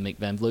Annemiek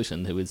van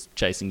Vleuten, who was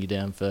chasing you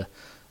down for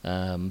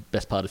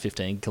best part of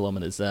 15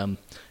 kilometres. Does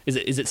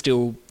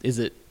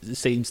it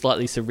seem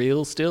slightly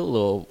surreal still,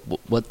 or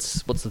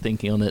what's the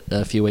thinking on it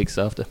a week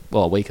after?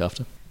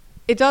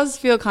 It does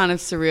feel kind of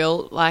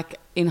surreal, like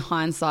in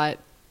hindsight.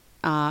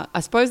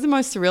 I suppose the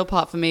most surreal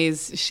part for me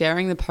is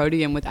sharing the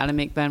podium with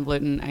Annemiek van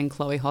Vleuten and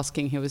Chloe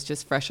Hosking, who was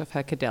just fresh off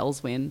her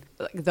Cadell's win.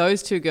 Like,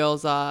 those two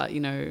girls are,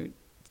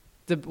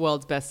 the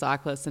world's best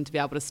cyclists, and to be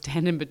able to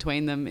stand in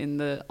between them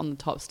on the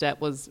top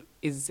step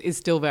is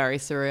still very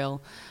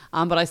surreal.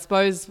 But I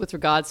suppose with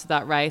regards to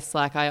that race,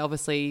 like, I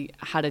obviously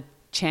had a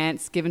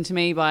chance given to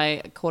me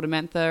by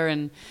KordaMentha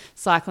and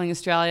Cycling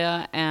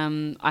Australia.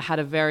 I had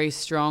a very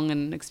strong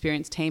and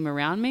experienced team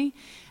around me.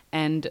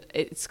 And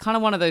it's kind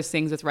of one of those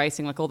things with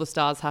racing, like all the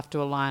stars have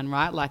to align,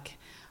 right? Like,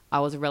 I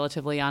was a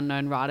relatively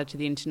unknown rider to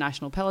the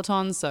international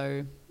peloton,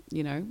 so,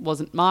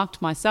 wasn't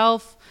marked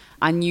myself.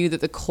 I knew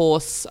that the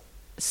course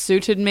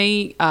suited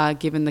me,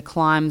 given the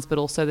climbs, but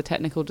also the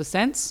technical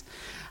descents.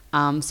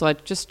 So I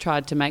just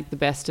tried to make the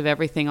best of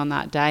everything on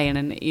that day,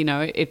 and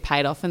it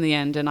paid off in the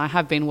end. And I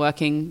have been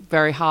working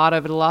very hard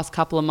over the last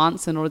couple of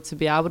months in order to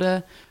be able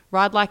to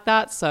ride like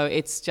that. So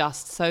it's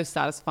just so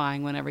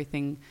satisfying when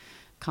everything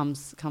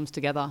comes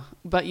together.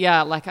 But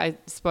yeah, like, I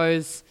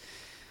suppose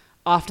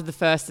after the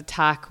first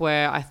attack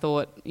where I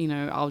thought,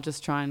 I'll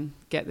just try and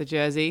get the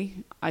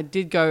jersey, I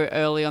did go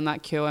early on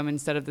that QM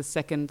instead of the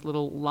second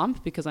little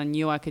lump, because I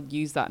knew I could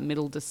use that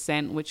middle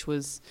descent, which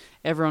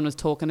everyone was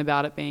talking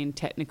about it being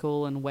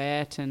technical and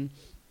wet, and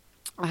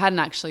I hadn't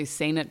actually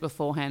seen it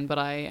beforehand, but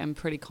I am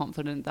pretty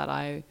confident that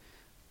I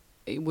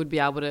would be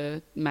able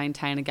to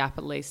maintain a gap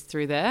at least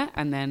through there,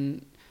 and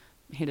then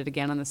hit it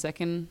again on the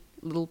second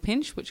little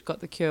pinch, which got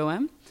the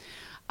QOM.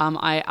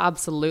 I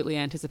absolutely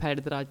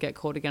anticipated that I'd get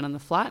caught again on the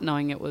flat,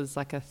 knowing it was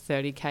like a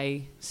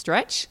 30k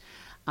stretch.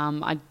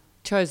 I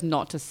chose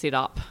not to sit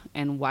up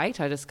and wait.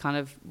 I just kind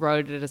of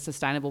rode at a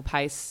sustainable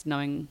pace,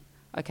 knowing,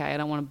 okay, I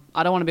don't want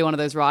to be one of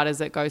those riders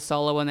that go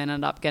solo and then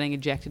end up getting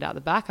ejected out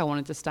the back. I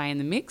wanted to stay in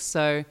the mix.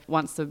 So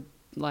once the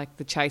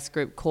chase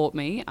group caught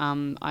me,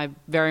 I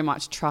very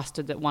much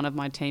trusted that one of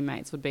my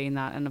teammates would be in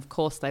that, and of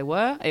course they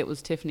were. It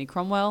was Tiffany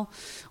Cromwell,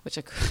 which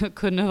I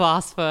couldn't have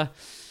asked for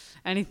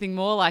anything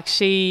more. Like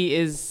she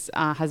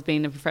has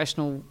been a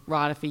professional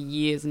rider for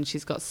years, and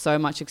she's got so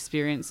much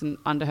experience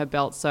under her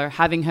belt. So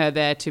having her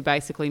there to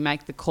basically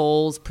make the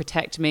calls,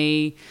 protect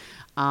me,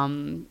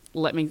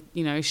 let me,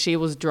 she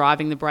was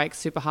driving the brakes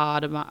super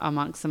hard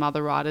amongst some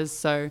other riders.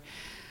 So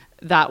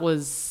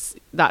that's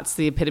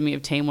the epitome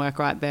of teamwork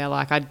right there.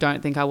 Like I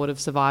don't think I would have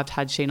survived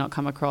had she not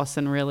come across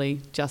and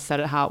really just said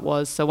it how it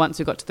was. So once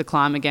we got to the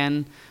climb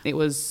again, it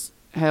was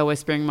her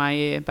whispering in my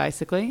ear,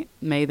 basically,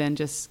 me then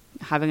just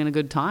having a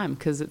good time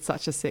because it's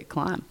such a sick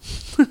climb.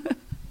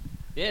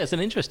 Yeah, it's an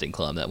interesting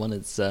climb, that one.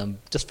 It's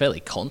just fairly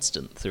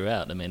constant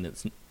throughout. I mean,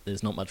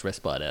 there's not much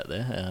respite out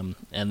there.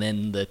 And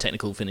then the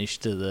technical finish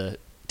to the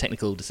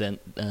technical descent,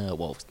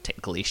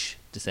 technical-ish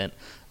descent.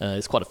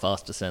 It's quite a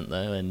fast descent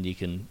though, and you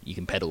can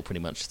pedal pretty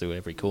much through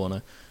every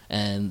corner.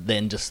 And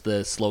then just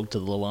the slog to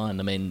the line.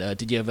 I mean,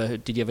 did you have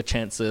a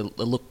chance to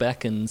look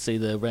back and see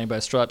the rainbow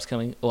stripes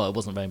coming? Well, it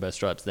wasn't rainbow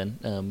stripes then,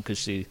 because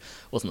she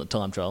wasn't the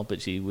time trial,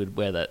 but she would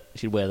wear that.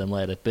 She'd wear them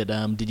later. But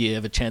did you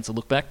have a chance to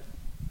look back?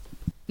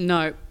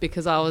 No,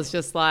 because I was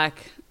just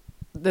like,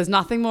 there's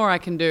nothing more I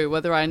can do,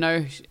 whether I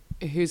know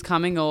who's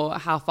coming or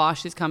how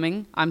fast she's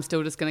coming. I'm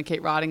still just going to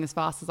keep riding as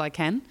fast as I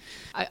can.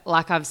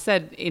 Like I've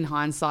said, in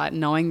hindsight,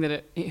 knowing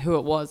that who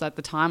it was at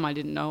the time, I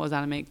didn't know it was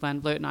Annemiek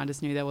van Vleuten. I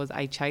just knew there was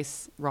a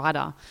chase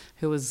rider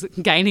who was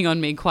gaining on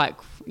me quite,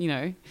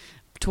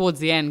 towards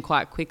the end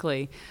quite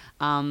quickly.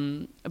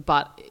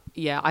 But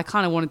yeah, I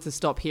kind of wanted to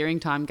stop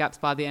hearing time gaps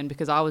by the end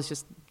because I was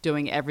just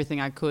doing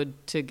everything I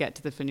could to get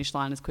to the finish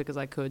line as quick as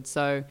I could.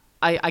 So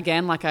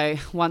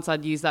once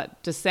I'd used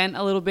that descent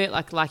a little bit,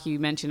 like you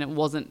mentioned, it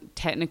wasn't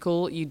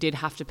technical. You did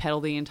have to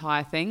pedal the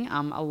entire thing.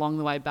 Along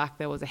the way back,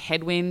 there was a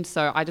headwind.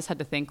 So I just had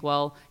to think,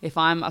 well, if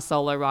I'm a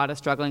solo rider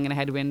struggling in a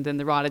headwind, then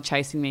the rider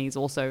chasing me is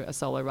also a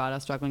solo rider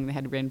struggling in the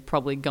headwind,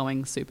 probably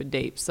going super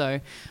deep. So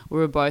we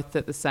were both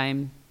at the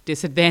same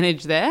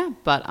disadvantage there.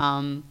 But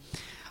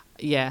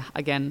yeah,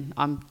 again,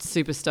 I'm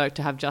super stoked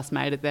to have just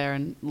made it there,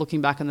 and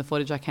looking back on the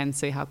footage, I can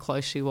see how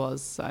close she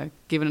was. So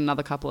given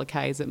another couple of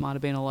Ks, it might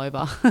have been all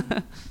over.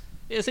 Yeah,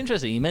 it's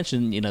interesting. You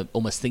mentioned,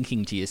 almost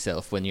thinking to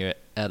yourself when you're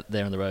out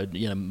there on the road,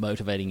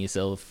 motivating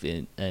yourself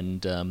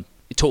and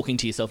talking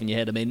to yourself in your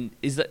head. I mean,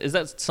 is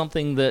that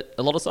something that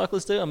a lot of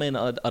cyclists do? I mean,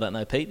 I don't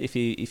know, Pete.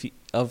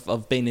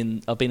 I've been in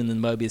the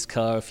Mobius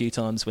car a few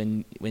times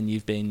when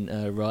you've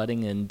been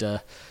riding,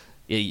 and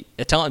yeah,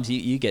 at times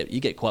you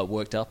get quite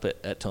worked up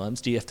at times.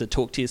 Do you have to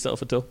talk to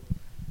yourself at all?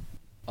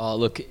 Oh,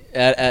 look,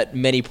 at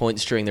many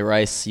points during the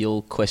race,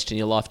 you'll question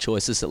your life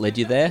choices that led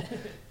you there.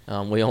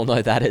 We all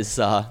know that as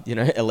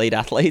elite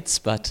athletes,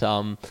 but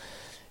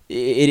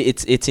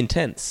it's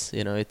intense.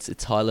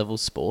 It's high level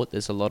sport.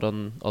 There's a lot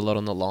on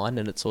the line,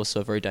 and it's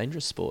also a very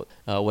dangerous sport.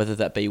 Whether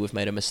that be we've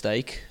made a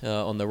mistake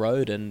on the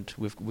road, and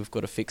we've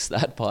got to fix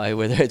that by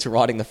whether it's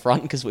riding the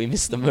front because we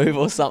missed the move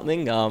or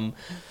something.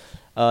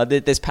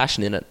 There's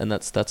passion in it, and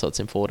that's what's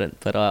important.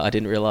 But I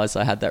didn't realise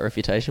I had that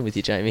reputation with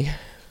you, Jamie.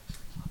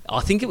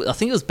 I think it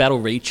was Battle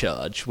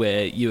Recharge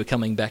where you were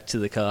coming back to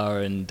the car,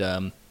 and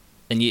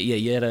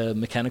you had a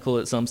mechanical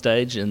at some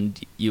stage, and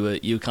you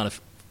were kind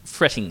of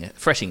fretting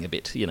a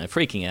bit,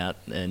 freaking out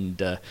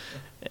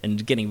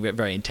and getting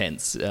very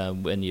intense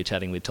when you're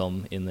chatting with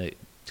Tom in the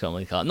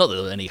car. Not that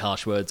there were any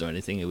harsh words or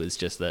anything. It was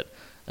just that.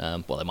 There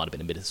might have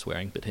been a bit of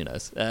swearing, but who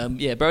knows?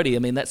 Yeah, Brodie, I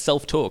mean, that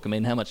self-talk, I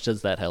mean, how much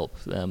does that help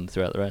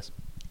throughout the race?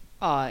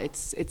 Oh,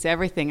 it's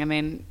everything. I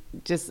mean,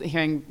 just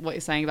hearing what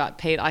you're saying about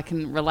Pete, I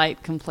can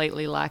relate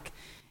completely. Like,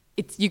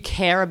 you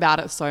care about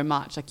it so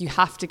much. Like, you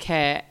have to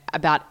care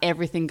about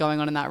everything going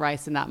on in that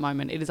race in that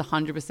moment. It is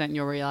 100%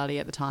 your reality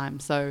at the time.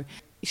 So,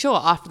 sure,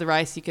 after the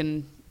race, you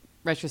can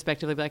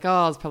retrospectively be like, oh,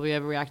 I was probably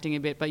overreacting a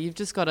bit, but you've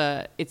just got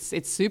to,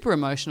 it's super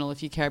emotional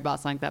if you care about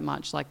something that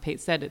much. Like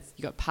Pete said,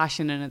 you got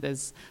passion in it,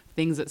 there's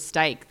things at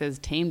stake, there's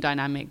team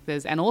dynamic,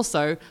 and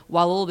also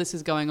while all this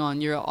is going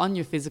on, you're on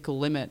your physical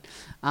limit,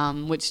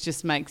 which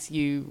just makes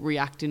you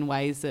react in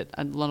ways that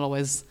are not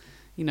always,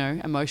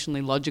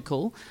 emotionally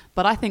logical.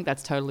 But I think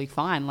that's totally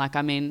fine. Like,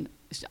 I mean,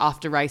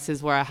 after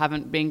races where I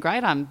haven't been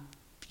great, I'm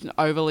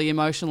overly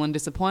emotional and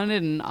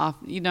disappointed, and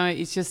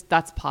it's just,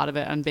 that's part of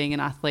it. And being an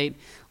athlete,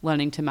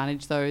 learning to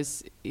manage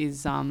those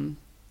is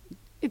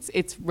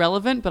it's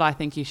relevant, but I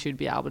think you should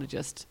be able to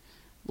just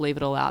leave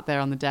it all out there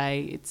on the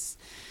day.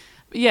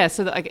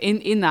 So that, like,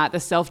 in that, the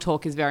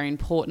self-talk is very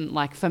important.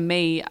 Like for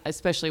me,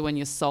 especially when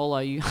you're solo,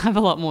 you have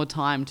a lot more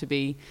time to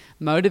be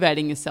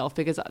motivating yourself,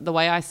 because the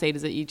way I see it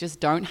is that you just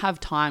don't have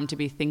time to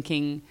be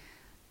thinking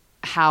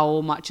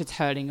how much it's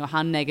hurting or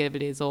how negative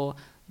it is or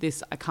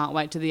this, I can't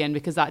wait to the end,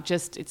 because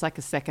it's like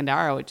a second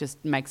arrow. It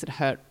just makes it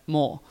hurt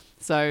more.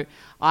 So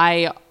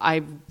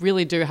I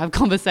really do have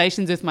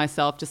conversations with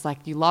myself, just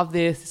like, you love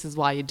this is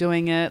why you're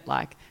doing it.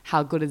 Like,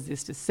 how good is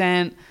this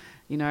descent?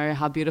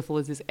 How beautiful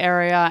is this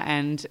area?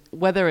 And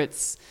whether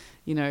it's,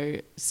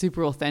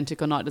 super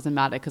authentic or not, doesn't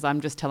matter, because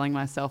I'm just telling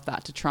myself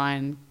that to try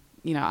and,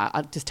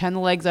 I just turn the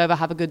legs over,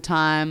 have a good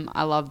time.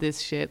 I love this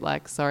shit.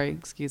 Like, sorry,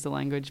 excuse the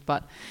language,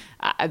 but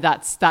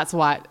that's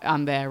why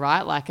I'm there,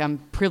 right? Like, I'm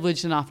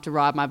privileged enough to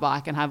ride my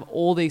bike and have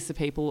all these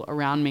people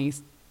around me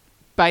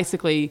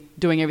basically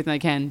doing everything they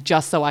can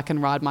just so I can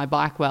ride my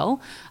bike well,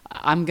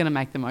 I'm going to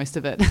make the most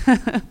of it.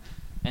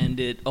 And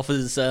it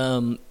offers,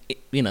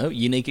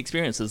 unique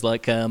experiences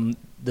like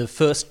the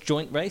first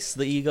joint race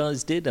that you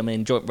guys did. I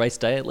mean, joint race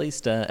day at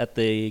least at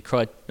the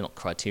not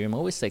Criterium. I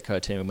always say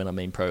Criterium when I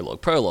mean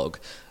Prologue. Prologue.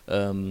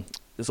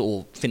 It's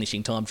all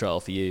finishing time trial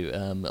for you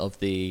of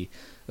the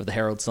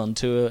Herald Sun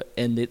Tour,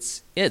 and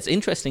it's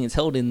interesting. It's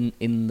held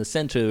in the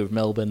centre of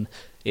Melbourne.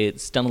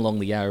 It's done along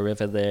the Yarra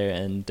River there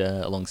and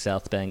along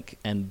South Bank,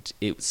 and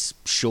it's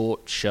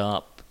short,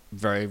 sharp,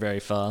 very,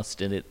 very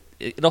fast, and it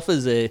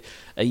offers a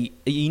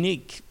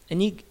unique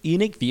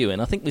view.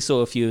 And I think we saw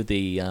a few of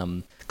the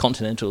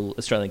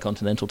Australian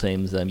continental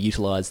teams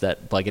utilise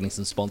that by getting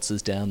some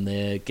sponsors down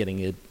there, making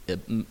it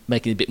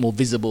a bit more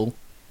visible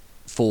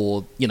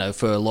for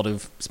a lot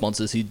of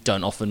sponsors who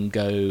don't often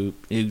go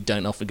to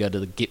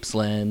the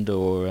Gippsland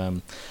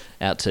or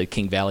out to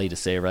King Valley to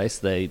see a race.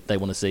 They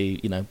want to see,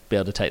 be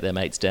able to take their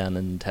mates down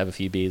and have a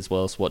few beers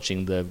whilst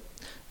watching the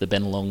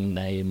Bennelong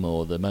name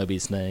or the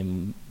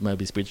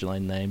Mobius Bridge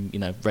Lane name,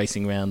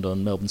 racing around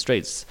on Melbourne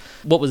streets.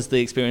 What was the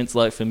experience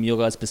like from your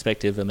guys'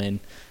 perspective? I mean,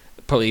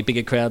 probably a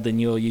bigger crowd than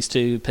you're used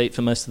to, Pete,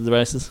 for most of the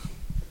races.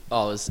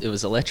 Oh, it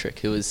was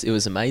electric. It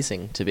was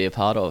amazing to be a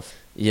part of.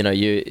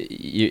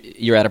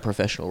 You're at a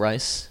professional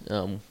race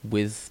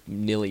with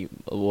nearly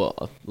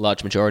a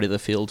large majority of the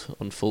field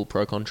on full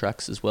pro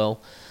contracts as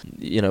well.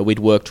 We'd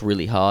worked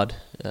really hard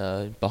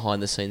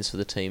behind the scenes for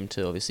the team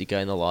to obviously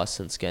gain the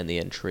license, gain the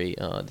entry.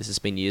 This has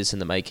been years in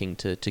the making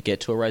to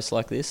get to a race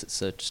like this. It's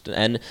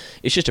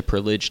just a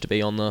privilege to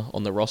be on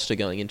the roster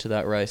going into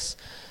that race.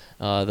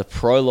 The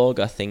prologue,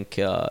 I think.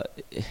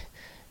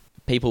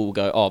 People will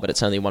go, oh, but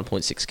it's only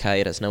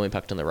 1.6k. It has no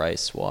impact on the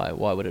race. Why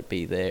would it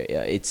be there?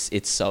 Yeah, it's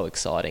so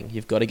exciting.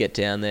 You've got to get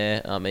down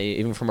there.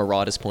 Even from a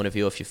rider's point of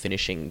view, if you're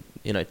finishing,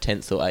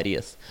 10th or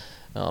 80th,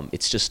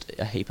 it's just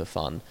a heap of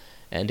fun.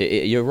 And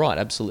you're right,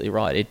 absolutely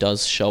right. It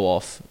does show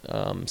off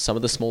some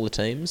of the smaller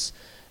teams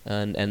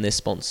and their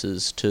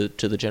sponsors to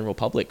the general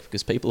public,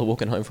 because people are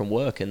walking home from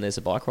work and there's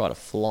a bike rider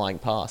flying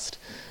past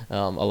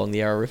along the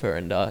Yarra River,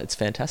 and it's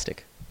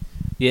fantastic.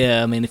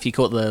 Yeah, I mean, if you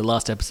caught the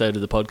last episode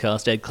of the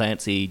podcast, Ed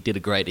Clancy did a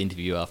great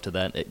interview after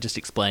that, just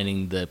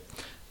explaining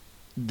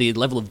the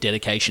level of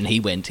dedication he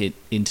went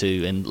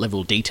into and level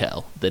of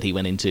detail that he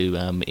went into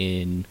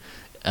in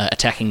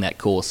attacking that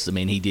course. I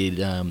mean,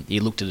 he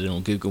looked at it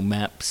on Google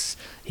Maps,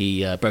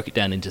 he broke it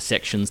down into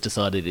sections,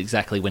 decided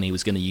exactly when he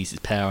was going to use his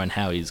power and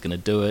how he was going to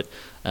do it.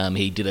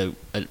 He did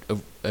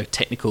a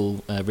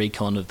technical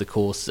recon of the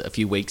course a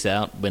few weeks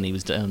out when he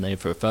was down there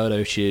for a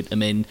photo shoot. I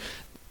mean,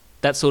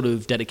 that sort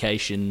of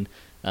dedication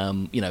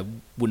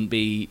wouldn't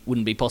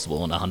be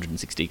possible on a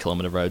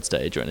 160-kilometre road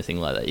stage or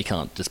anything like that. You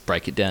can't just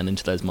break it down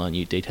into those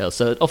minute details.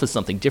 So it offers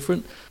something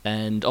different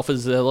and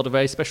offers a lot of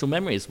very special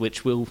memories,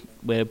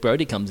 where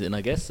Brodie comes in,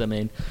 I guess. I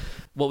mean,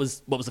 what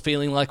was the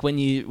feeling like when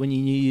you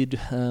knew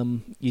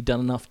you'd done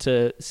enough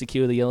to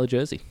secure the yellow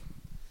jersey?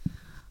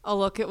 Oh,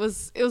 look, it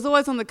was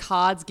always on the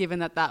cards, given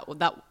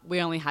that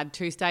we only had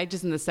 2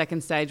 stages and the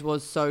second stage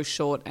was so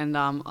short, and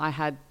I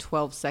had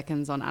 12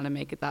 seconds on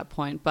Annemiek at that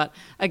point. But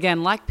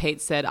again, like Pete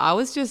said, I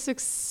was just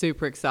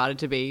super excited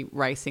to be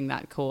racing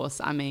that course.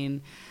 I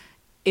mean,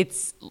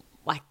 it's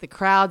like the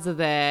crowds are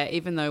there,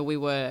 even though we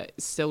were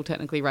still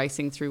technically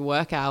racing through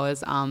work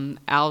hours.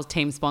 Our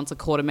team sponsor,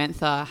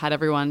 KordaMentha, had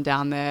everyone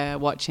down there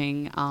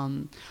watching.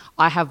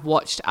 I have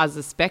watched as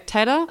a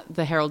spectator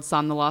the Herald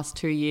Sun the last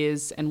 2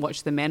 years and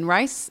watched the men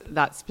race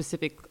that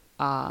specific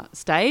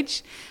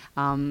stage.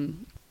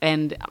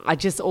 And I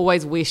just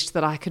always wished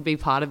that I could be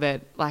part of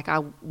it. Like,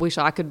 I wish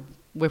I could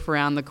whip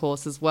around the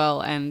course as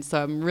well. And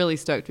so I'm really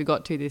stoked we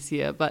got to this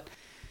year. But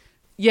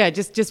yeah,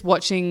 just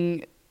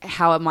watching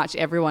how much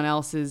everyone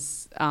else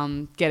is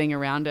getting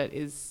around it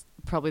is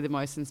probably the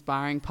most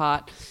inspiring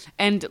part.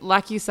 And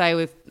like you say,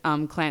 with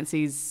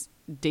Clancy's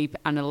deep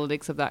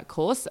analytics of that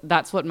course,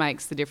 that's what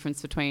makes the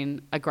difference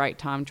between a great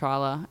time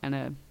trialer and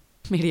a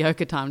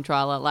mediocre time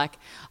trialer. Like,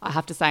 I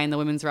have to say, in the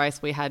women's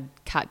race, we had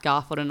Kat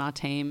Garfield on our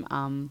team,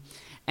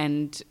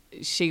 and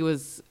she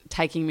was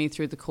taking me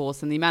through the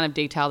course, and the amount of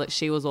detail that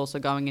she was also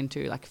going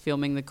into, like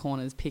filming the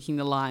corners, picking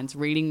the lines,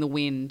 reading the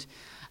wind.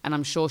 And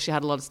I'm sure she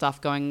had a lot of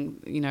stuff going,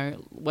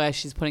 where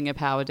she's putting her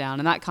power down.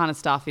 And that kind of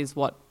stuff is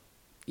what,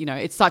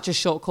 it's such a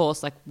short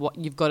course, like what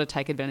you've got to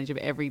take advantage of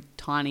every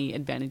tiny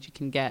advantage you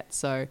can get.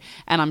 So,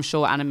 and I'm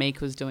sure Annemiek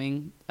was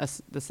doing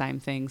the same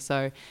thing.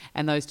 So,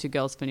 and those 2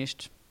 girls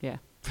finished,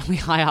 really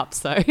high up.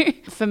 So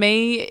for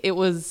me, it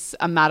was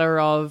a matter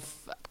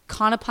of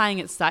kind of playing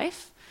it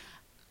safe.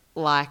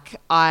 Like,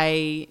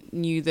 I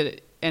knew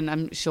that and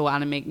I'm sure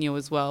Annemiek knew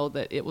as well,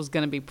 that it was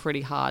going to be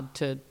pretty hard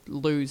to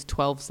lose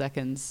 12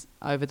 seconds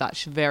over that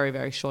very,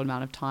 very short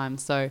amount of time.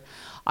 So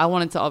I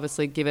wanted to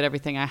obviously give it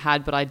everything I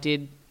had, but I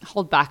did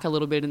hold back a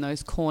little bit in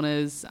those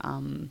corners.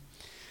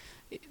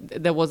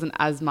 There wasn't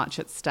as much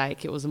at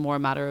stake. It was more a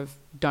matter of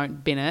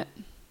don't bin it.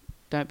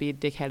 Don't be a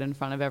dickhead in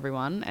front of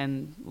everyone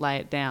and lay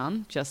it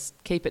down. Just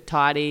keep it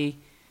tidy,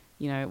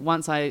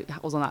 once I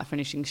was on that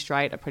finishing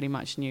straight, I pretty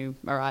much knew,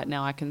 all right,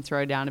 now I can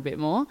throw down a bit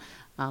more.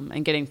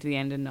 And getting to the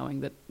end and knowing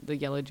that the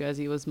yellow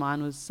jersey was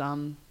mine was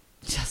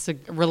just a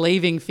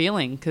relieving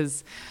feeling,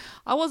 because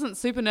I wasn't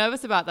super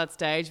nervous about that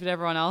stage, but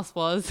everyone else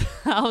was.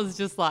 I was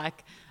just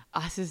like,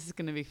 this is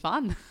going to be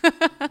fun.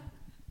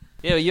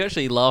 Yeah, you're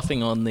actually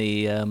laughing on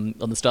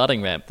the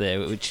starting ramp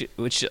there,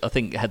 which I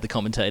think had the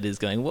commentators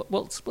going,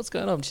 what's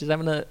going on? She's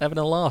having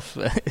a laugh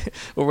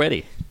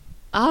already.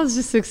 I was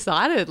just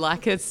excited.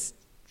 Like, that's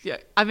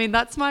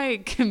my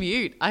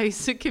commute. I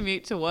used to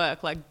commute to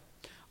work, like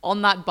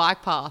on that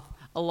bike path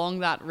along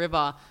that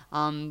river,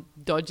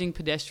 dodging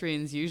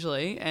pedestrians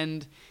usually,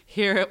 and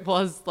here it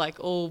was like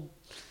all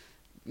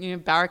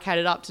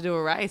barricaded up to do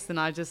a race, and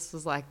I just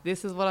was like,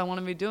 this is what I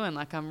want to be doing.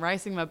 Like, I'm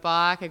racing my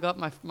bike. I got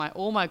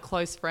all my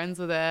close friends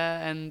were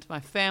there, and my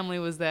family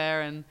was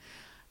there, and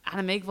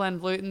Annemiek van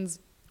Vleuten's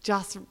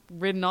just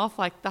ridden off.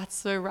 Like, that's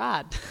so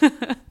rad.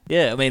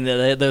 Yeah, I mean,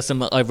 there's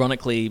some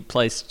ironically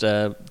placed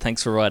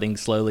 "Thanks for riding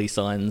slowly"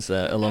 signs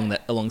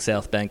along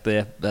South Bank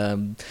there,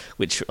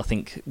 which I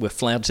think were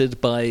flouted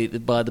by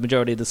the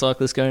majority of the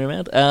cyclists going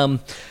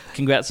around.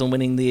 Congrats on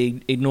winning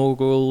the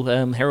inaugural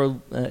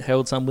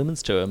Herald Sun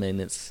Women's Tour. I mean,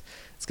 it's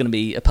going to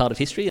be a part of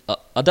history.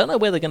 I don't know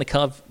where they're going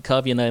to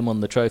carve your name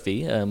on the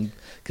trophy,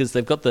 because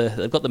they've got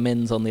the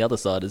men's on the other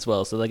side as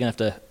well. So they're going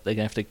to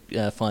have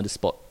to find a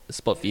spot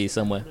for you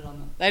somewhere.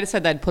 They just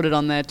said they'd put it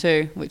on there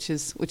too, which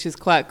is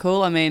quite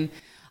cool. I mean,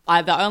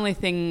 the only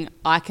thing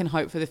I can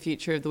hope for the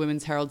future of the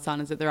Women's Herald Sun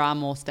is that there are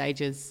more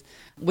stages,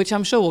 which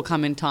I'm sure will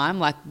come in time.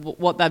 Like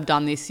what they've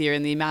done this year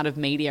and the amount of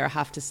media, I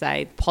have to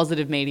say,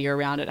 positive media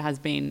around it has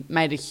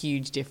made a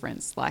huge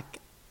difference. Like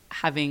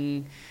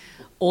having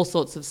all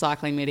sorts of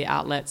cycling media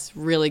outlets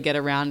really get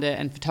around it,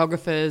 and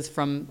photographers,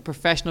 from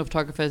professional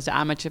photographers to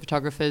amateur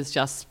photographers,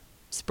 just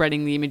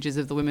spreading the images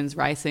of the women's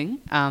racing.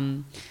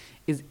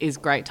 Is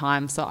great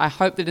time. So I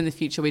hope that in the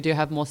future we do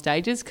have more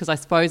stages, because I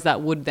suppose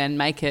that would then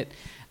make it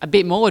a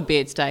bit more would be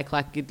at stake.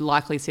 Like, you'd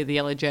likely see the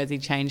yellow jersey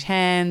change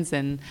hands,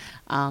 and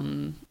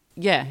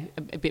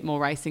a bit more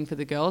racing for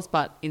the girls.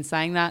 But in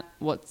saying that,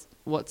 what's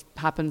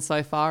happened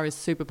so far is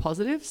super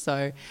positive.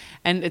 So,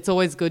 and it's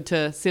always good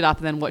to sit up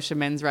and then watch the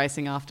men's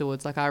racing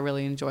afterwards. Like, I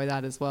really enjoy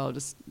that as well,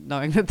 just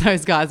knowing that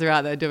those guys are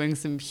out there doing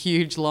some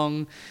huge,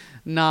 long,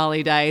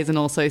 gnarly days, and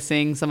also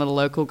seeing some of the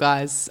local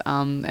guys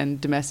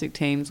and domestic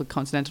teams or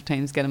continental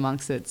teams get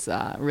amongst it's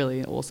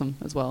really awesome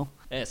as well.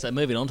 Yeah, so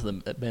moving on to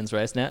the men's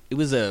race now, it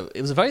was a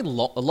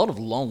lot of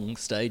long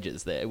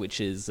stages there, which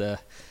is a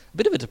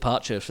bit of a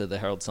departure for the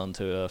Herald Sun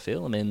Tour, I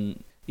feel. I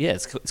mean, yeah,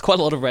 it's quite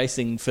a lot of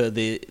racing for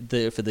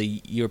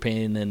the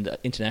European and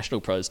international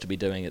pros to be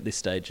doing at this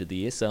stage of the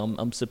year. So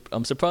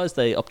I'm surprised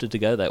they opted to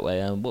go that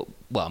way.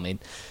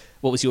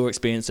 What was your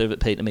experience of it,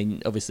 Pete? I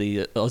mean, obviously,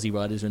 Aussie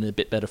riders are in a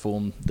bit better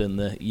form than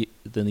the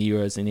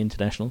Euros and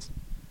internationals.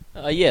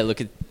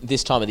 Look,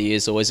 this time of the year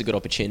is always a good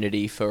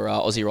opportunity for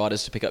Aussie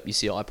riders to pick up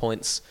UCI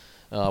points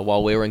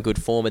while we're in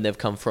good form, and they've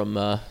come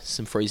from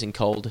some freezing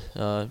cold,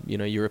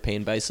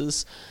 European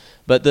bases.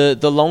 But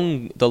the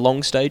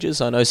long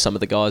stages, I know some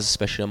of the guys,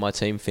 especially on my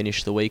team,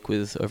 finished the week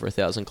with over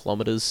 1,000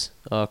 kilometres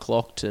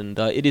clocked, and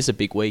it is a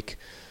big week.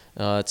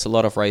 It's a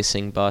lot of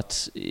racing,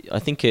 but I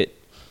think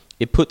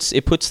it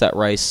puts that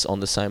race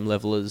on the same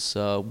level as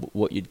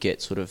what you'd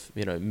get sort of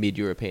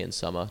mid-European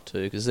summer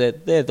too, because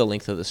they're the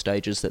length of the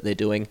stages that they're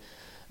doing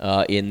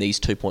in these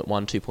 2.1,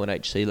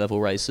 2.8 sea level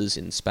races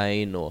in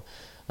Spain or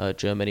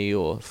Germany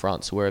or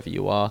France, wherever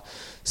you are.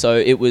 So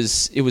it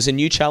was a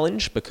new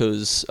challenge,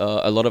 because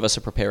a lot of us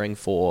are preparing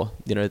for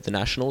the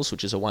Nationals,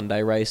 which is a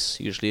one-day race,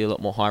 usually a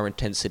lot more higher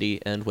intensity,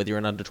 and whether you're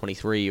an under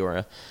 23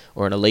 or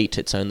an elite,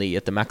 it's only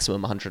at the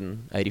maximum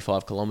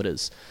 185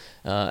 kilometres.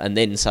 And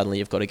then suddenly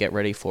you've got to get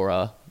ready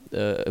for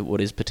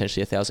what is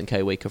potentially a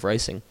 1,000k week of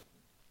racing.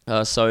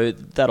 So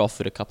that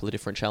offered a couple of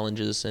different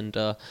challenges, and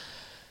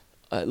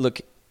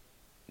look,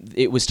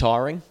 it was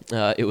tiring.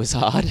 It was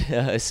hard,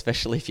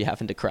 especially if you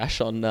happen to crash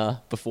on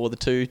before the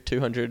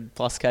 200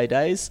 plus k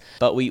days.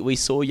 But we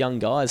saw young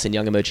guys and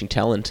young emerging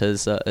talent,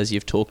 as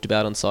you've talked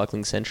about on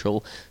Cycling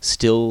Central,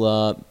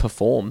 still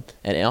perform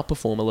and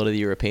outperform a lot of the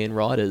European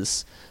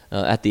riders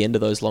at the end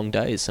of those long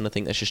days. And I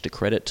think that's just a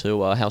credit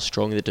to how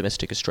strong the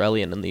domestic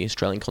Australian and the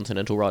Australian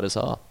continental riders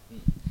are.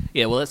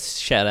 Yeah, well, let's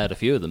shout out a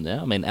few of them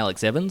now. I mean,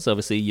 Alex Evans,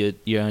 obviously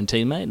your own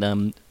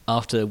teammate,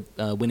 after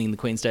winning the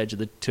Queen Stage of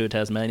the Tour of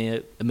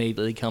Tasmania,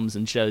 immediately comes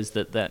and shows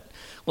that it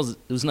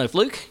was no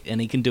fluke, and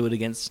he can do it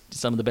against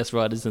some of the best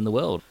riders in the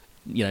world,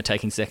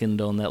 taking second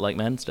on that Lake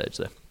Man stage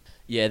there.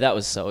 Yeah, that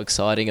was so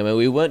exciting. I mean,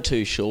 we weren't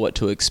too sure what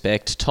to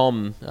expect.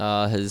 Tom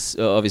has...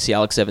 obviously,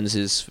 Alex Evans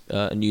is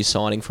a new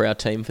signing for our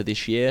team for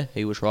this year.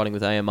 He was riding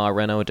with AMR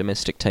Renault, a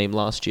domestic team,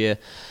 last year.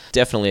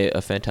 Definitely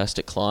a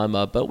fantastic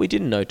climber, but we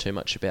didn't know too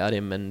much about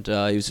him. And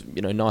he was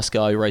a nice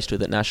guy who raced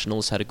with at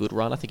Nationals, had a good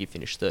run. I think he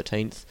finished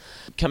 13th.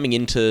 Coming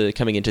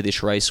into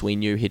this race, we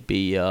knew he'd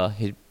be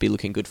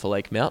looking good for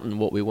Lake Mountain.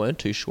 What we weren't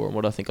too sure, and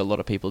what I think a lot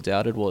of people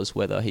doubted, was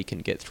whether he can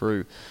get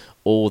through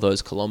all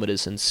those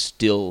kilometres and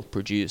still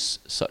produce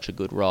such a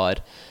good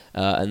ride.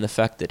 and the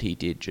fact that he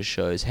did just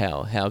shows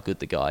how good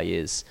the guy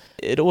is.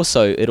 It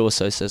also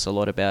says a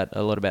lot about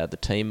the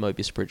team.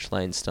 Mobius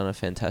Bridgelane's done a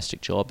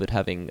fantastic job at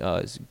having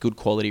good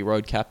quality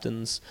road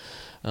captains.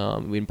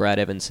 In Brad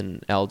Evans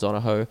and Al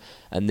Donahoe,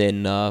 and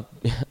then a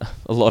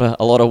lot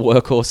of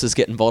workhorses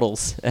getting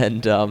bottles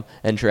and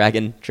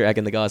dragging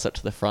the guys up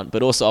to the front.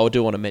 But also, I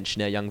do want to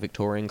mention our young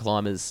Victorian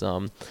climbers.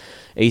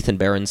 Ethan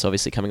Berens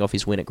obviously coming off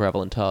his win at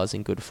Gravel and Tars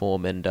in good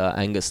form, and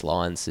Angus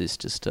Lyons is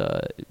just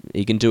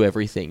he can do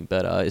everything,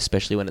 but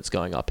especially when it's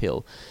going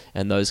uphill.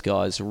 And those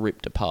guys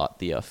ripped apart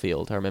the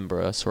field. I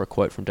remember I saw a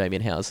quote from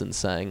Damien Housen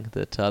saying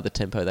that the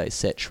tempo they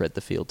set shred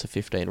the field to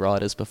 15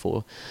 riders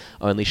before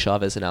only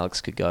Chavez and Alex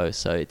could go.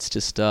 So it's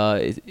just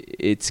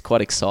it's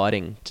quite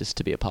exciting just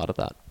to be a part of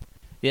that.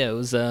 Yeah, it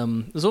was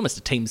almost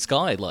a Team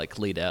Sky like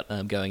lead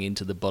out going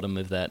into the bottom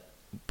of that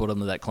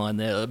climb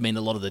there. I mean,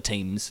 a lot of the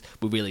teams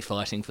were really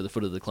fighting for the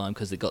foot of the climb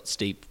because it got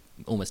steep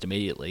almost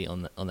immediately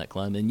on that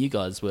climb, and you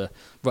guys were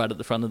right at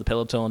the front of the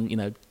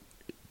peloton,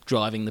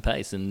 driving the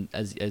pace and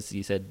as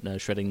you said,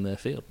 shredding the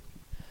field.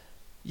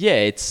 Yeah,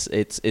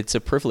 it's a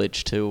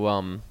privilege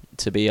to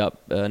be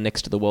up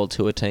next to the World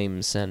Tour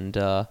teams, and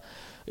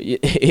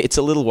it's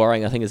a little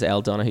worrying. I think as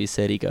Al Donohue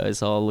said, he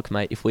goes, "Oh, look,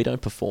 mate, if we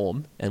don't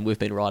perform and we've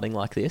been riding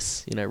like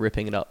this,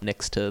 ripping it up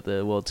next to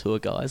the World Tour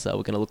guys, we're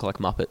going to look like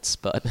Muppets."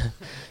 But,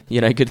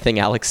 good thing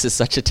Alex is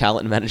such a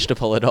talent and managed to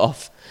pull it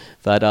off.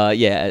 But,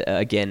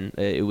 again,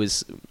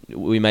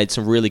 we made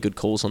some really good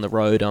calls on the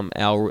road.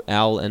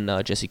 Al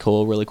and Jesse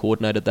Core really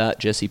coordinated that.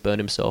 Jesse burned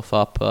himself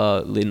up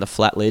in the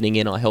flat leading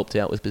in. I helped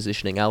out with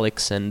positioning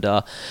Alex, and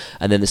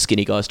then the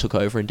skinny guys took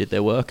over and did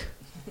their work.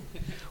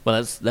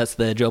 Well, that's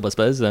their job, I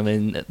suppose. I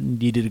mean,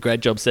 you did a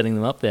great job setting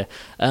them up there.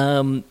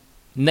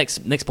 Next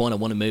point I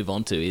want to move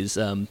on to is,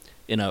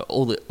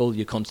 all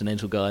your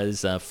continental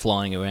guys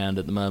flying around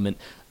at the moment,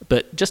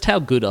 but just how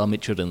good are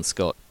Mitchell and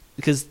Scott?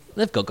 Because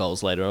they've got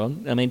goals later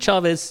on. I mean,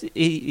 Chavez,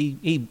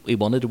 he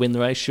wanted to win the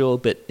race, sure,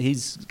 but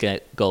he's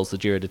got goals the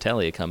Giro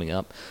d'Italia coming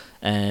up,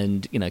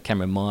 and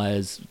Cameron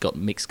Myers got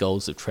mixed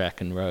goals of track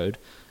and road,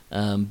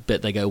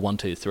 but they go 1,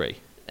 2, 3.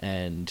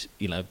 And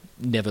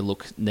never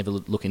look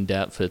in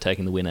doubt for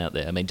taking the win out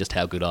there. I mean, just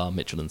how good are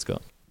Mitchell and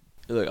Scott?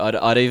 Look,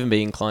 I'd even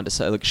be inclined to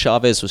say, look,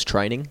 Chavez was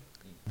training.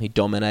 He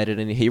dominated,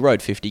 and he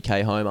rode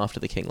 50k home after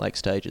the King Lake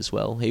stage as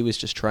well. He was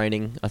just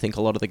training. I think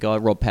a lot of the guy,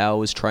 Rob Power,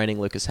 was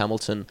training. Lucas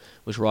Hamilton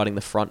was riding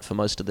the front for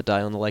most of the day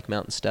on the Lake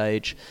Mountain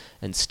stage,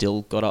 and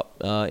still got up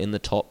in the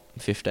top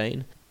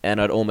 15. And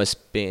I'd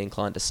almost be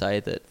inclined to say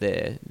that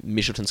their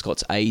Mitchelton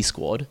Scott's A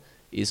squad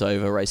is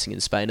over racing in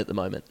Spain at the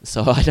moment.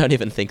 So I don't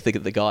even think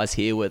the guys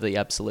here were the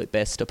absolute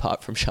best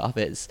apart from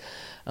Chavez.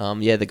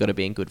 They've got to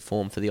be in good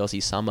form for the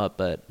Aussie summer,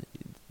 but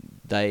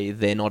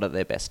they're not at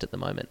their best at the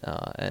moment.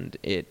 And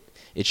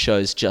it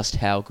shows just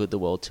how good the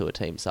World Tour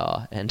teams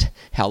are and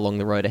how long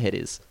the road ahead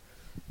is.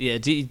 Yeah,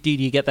 did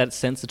you get that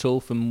sense at all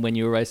from when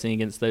you were racing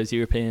against those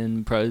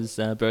European pros,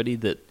 Brodie,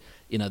 that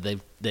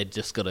they've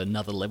just got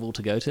another level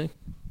to go to?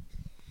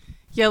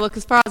 Yeah, look,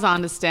 as far as I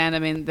understand, I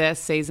mean, their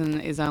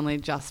season is only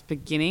just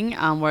beginning,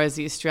 whereas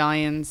the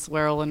Australians,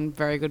 we're all in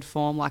very good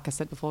form, like I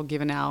said before,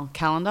 given our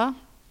calendar.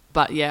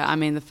 But yeah, I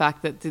mean, the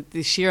fact that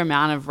the sheer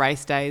amount of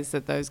race days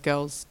that those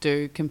girls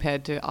do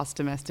compared to us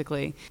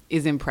domestically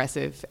is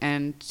impressive,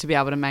 and to be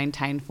able to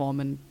maintain form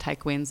and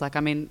take wins. Like, I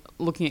mean,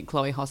 looking at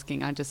Chloe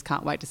Hosking, I just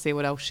can't wait to see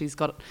what else she's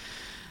got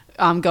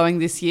going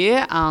this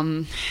year.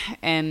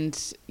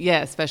 And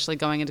yeah, especially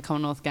going into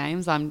Commonwealth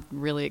Games, I'm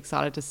really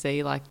excited to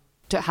see,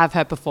 to have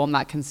her perform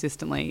that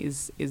consistently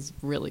is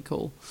really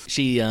cool.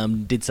 She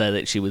did say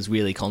that she was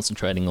really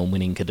concentrating on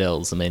winning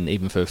Cadell's. I mean,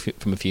 even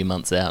from a few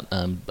months out,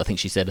 I think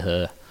she said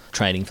her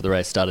training for the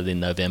race started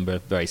in November,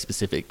 very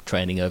specific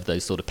training over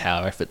those sort of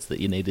power efforts that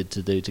you needed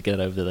to do to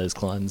get over those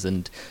climbs.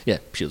 And yeah,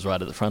 she was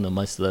right at the front of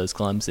most of those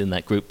climbs in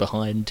that group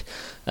behind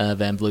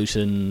Van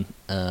Vleuten.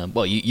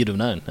 Well, you'd have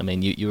known. I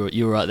mean, you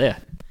were right there.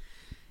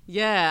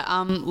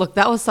 Yeah, look,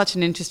 that was such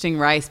an interesting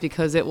race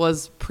because it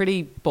was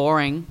pretty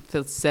boring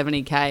for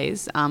 70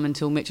 Ks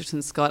until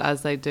Mitchelton Scott,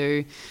 as they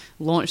do,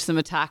 launched some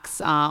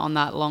attacks on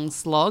that long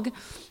slog.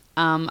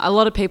 A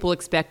lot of people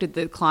expected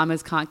that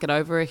climbers can't get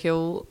over a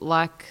hill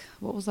like,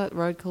 what was that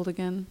road called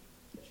again?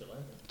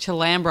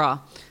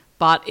 Chalambra.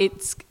 But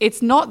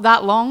it's not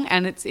that long,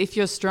 and it's if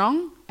you're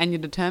strong and you're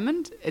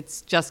determined,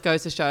 it just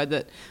goes to show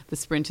that the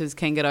sprinters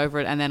can get over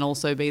it and then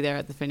also be there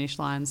at the finish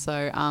line.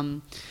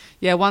 So,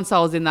 yeah, once I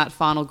was in that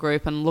final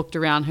group and looked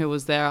around who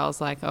was there, I was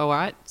like, all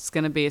right, it's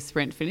going to be a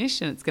sprint finish,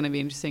 and it's going to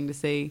be interesting to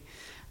see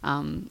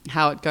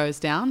how it goes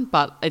down.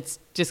 But it's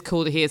just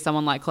cool to hear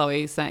someone like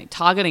Chloe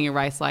targeting a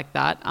race like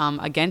that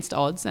against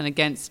odds and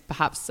against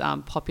perhaps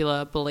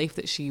popular belief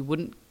that she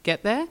wouldn't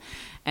get there.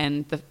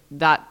 And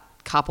that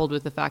coupled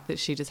with the fact that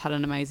she just had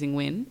an amazing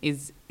win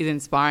is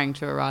inspiring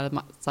to a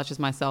rider such as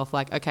myself.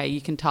 Like, okay,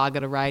 you can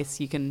target a race,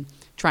 you can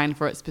train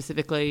for it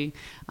specifically.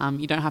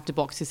 You don't have to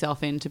box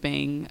yourself into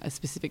being a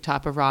specific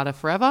type of rider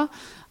forever.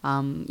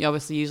 You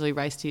obviously usually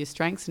race to your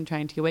strengths and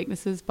train to your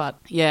weaknesses. But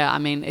yeah, I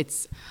mean,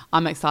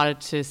 I'm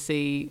excited to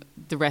see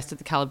the rest of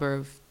the caliber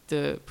of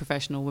the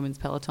professional women's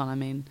peloton. I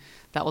mean,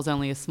 that was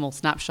only a small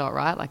snapshot,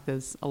 right? Like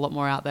there's a lot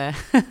more out there.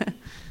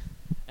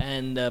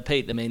 And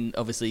Pete, I mean,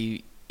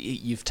 obviously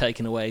you've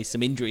taken away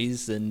some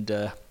injuries and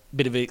a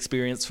bit of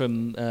experience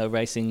from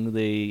racing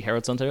the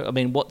Herald Suntour. I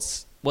mean,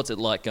 what's it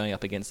like going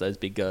up against those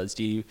big guys?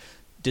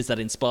 Does that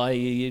inspire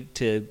you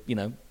to,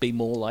 be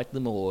more like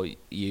them, or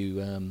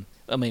you?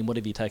 I mean, what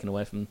have you taken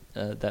away from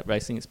that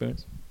racing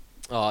experience?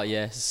 Oh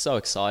yeah, it's so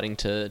exciting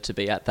to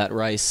be at that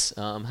race.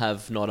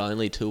 Have not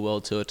only 2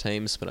 World Tour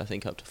teams, but I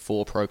think up to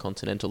 4 Pro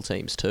Continental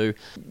teams too.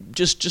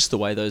 Just the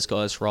way those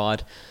guys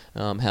ride,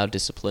 how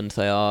disciplined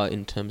they are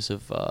in terms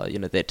of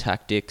their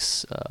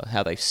tactics,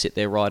 how they sit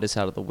their riders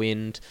out of the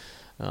wind,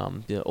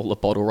 all the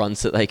bottle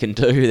runs that they can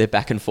do. They're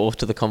back and forth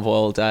to the convoy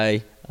all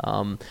day.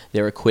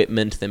 Their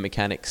equipment, their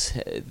mechanics,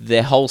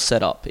 their whole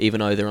setup,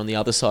 even though they're on the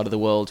other side of the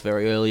world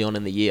very early on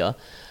in the year.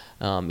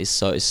 Is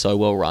so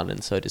well run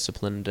and so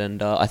disciplined,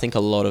 and I think a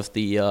lot of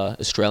the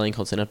Australian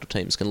continental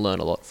teams can learn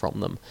a lot from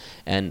them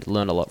and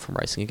learn a lot from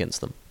racing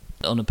against them.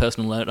 On a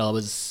personal note, I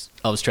was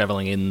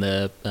travelling in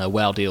the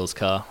Wow Deals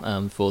car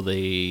for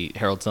the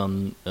Herald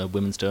Sun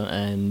Women's Tour,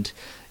 and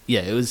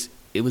yeah, it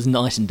was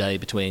night and day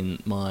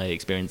between my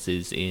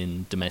experiences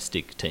in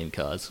domestic team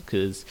cars,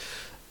 because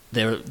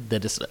they're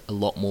just a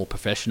lot more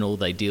professional.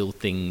 They deal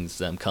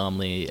things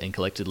calmly and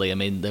collectedly. I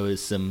mean, there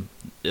was some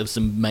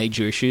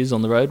major issues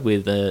on the road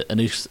with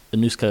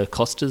Anushka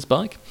Costa's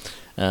bike.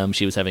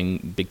 She was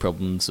having big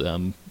problems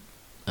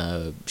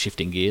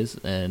shifting gears,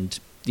 and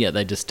yeah,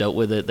 they just dealt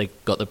with it. They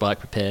got the bike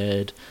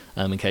prepared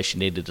in case she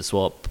needed to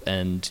swap,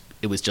 and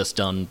it was just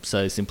done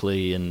so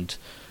simply and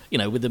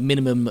with a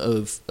minimum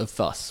of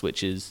fuss,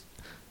 which is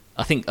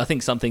I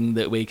think something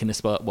that we can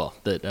aspire,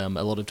 that a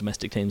lot of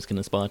domestic teams can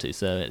aspire to.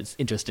 So it's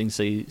interesting to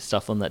see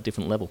stuff on that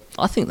different level.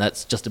 I think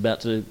that's just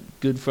about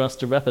good for us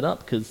to wrap it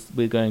up, because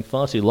we're going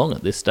far too long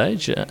at this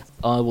stage.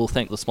 I will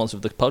thank the sponsor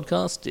of the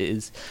podcast,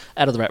 is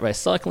Out of the Rat Race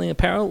Cycling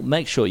Apparel.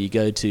 Make sure you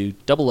go to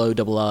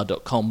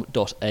oorr.com.au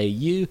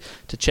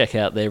to check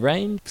out their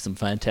range. Some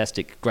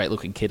fantastic,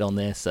 great-looking kit on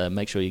there, so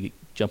make sure you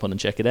jump on and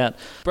check it out.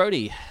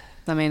 Brodie.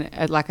 I mean,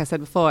 like I said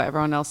before,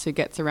 everyone else who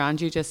gets around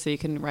you just so you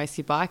can race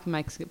your bike and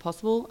makes it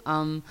possible.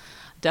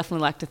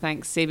 Definitely like to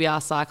thank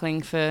CBR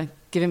Cycling for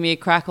giving me a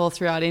crack all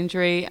throughout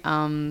injury.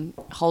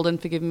 Holden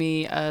for giving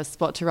me a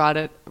spot to ride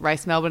at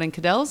Race Melbourne and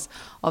Cadell's.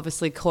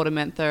 Obviously,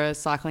 Cordamentha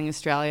Cycling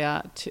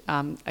Australia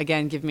to,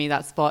 again, give me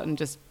that spot and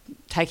just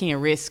taking a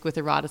risk with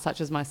a rider such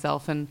as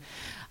myself. And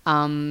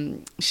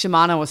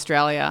Shimano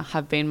Australia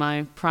have been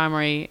my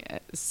primary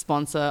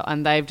sponsor,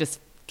 and they've just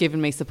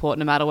given me support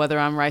no matter whether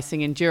I'm racing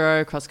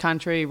enduro, cross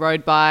country,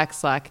 road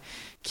bikes, like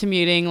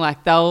commuting.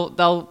 Like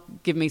they'll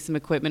give me some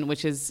equipment,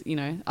 which is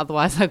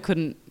otherwise I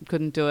couldn't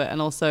do it.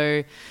 And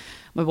also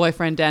my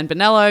boyfriend Dan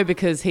Bonello,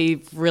 because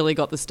he really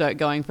got the stoke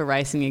going for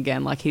racing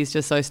again. Like he's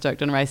just so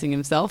stoked on racing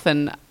himself,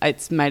 and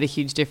it's made a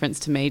huge difference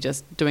to me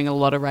just doing a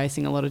lot of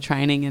racing, a lot of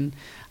training,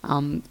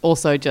 and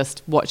also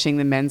just watching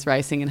the men's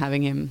racing and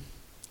having him,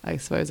 I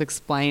suppose,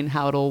 explain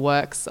how it all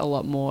works a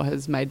lot more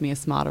has made me a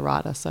smarter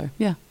rider. So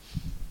yeah.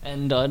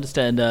 And I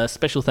understand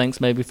special thanks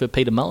maybe for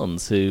Peter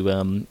Mullins, who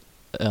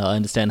I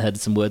understand had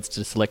some words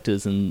to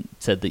selectors and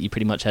said that you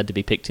pretty much had to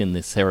be picked in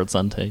this Herald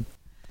Sun team.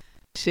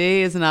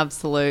 She is an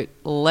absolute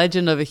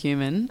legend of a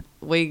human.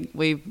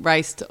 We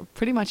raced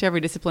pretty much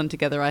every discipline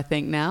together, I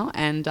think, now,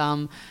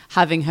 and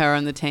having her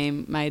on the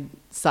team made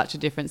such a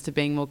difference to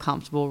being more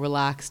comfortable,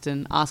 relaxed,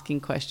 and asking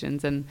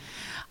questions. And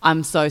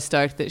I'm so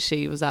stoked that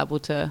she was able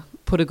to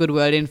put a good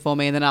word in for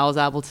me, and then I was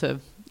able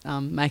to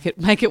make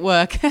it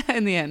work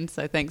in the end.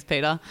 So thanks,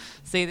 Peter.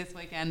 See you this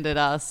weekend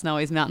at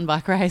Snowy's mountain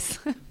bike race.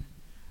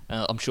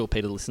 I'm sure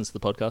Peter listens to the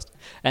podcast.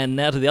 And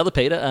now to the other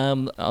Peter,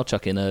 I'll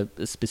chuck in a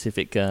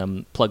specific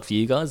plug for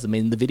you guys. I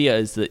mean, the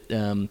videos that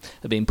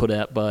have been put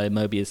out by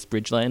Mobius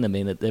Bridgelane, I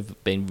mean,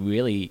 they've been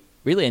really,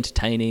 really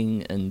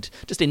entertaining and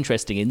just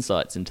interesting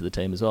insights into the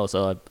team as well.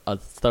 So I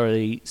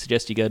thoroughly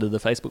suggest you go to the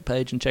Facebook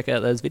page and check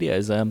out those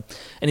videos.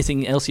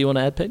 Anything else you want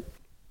to add, Pete?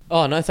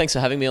 Oh, no, thanks for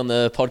having me on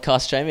the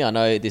podcast, Jamie. I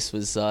know this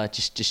was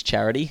just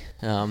charity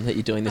that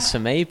you're doing this for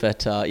me,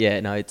 but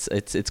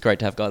it's great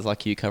to have guys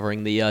like you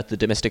covering the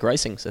domestic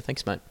racing, so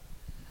thanks, mate.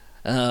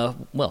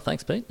 Well,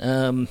 thanks, Pete.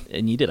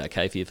 And you did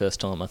okay for your first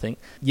time, I think.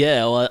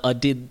 Yeah, well, I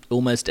did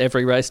almost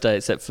every race day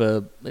except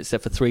for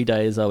 3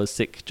 days I was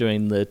sick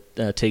during the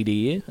TD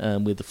year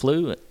with the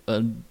flu.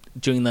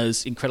 During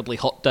those incredibly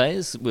hot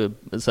days, so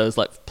it was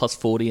like plus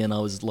 40 and I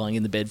was lying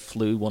in the bed,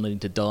 flu, wanting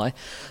to die.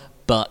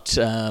 But,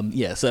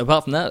 so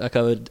apart from that, I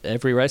covered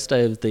every race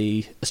day of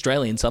the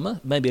Australian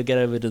summer. Maybe I'll get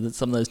over to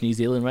some of those New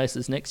Zealand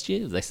races next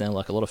year. They sound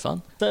like a lot of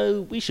fun.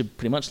 So we should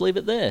pretty much leave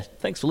it there.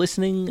 Thanks for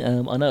listening.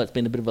 I know it's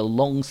been a bit of a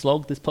long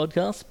slog, this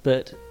podcast,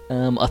 but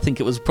I think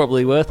it was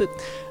probably worth it.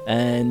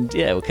 And,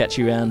 yeah, we'll catch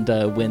you around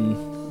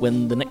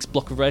when the next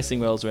block of racing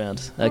rolls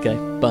around. Okay,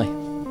 bye.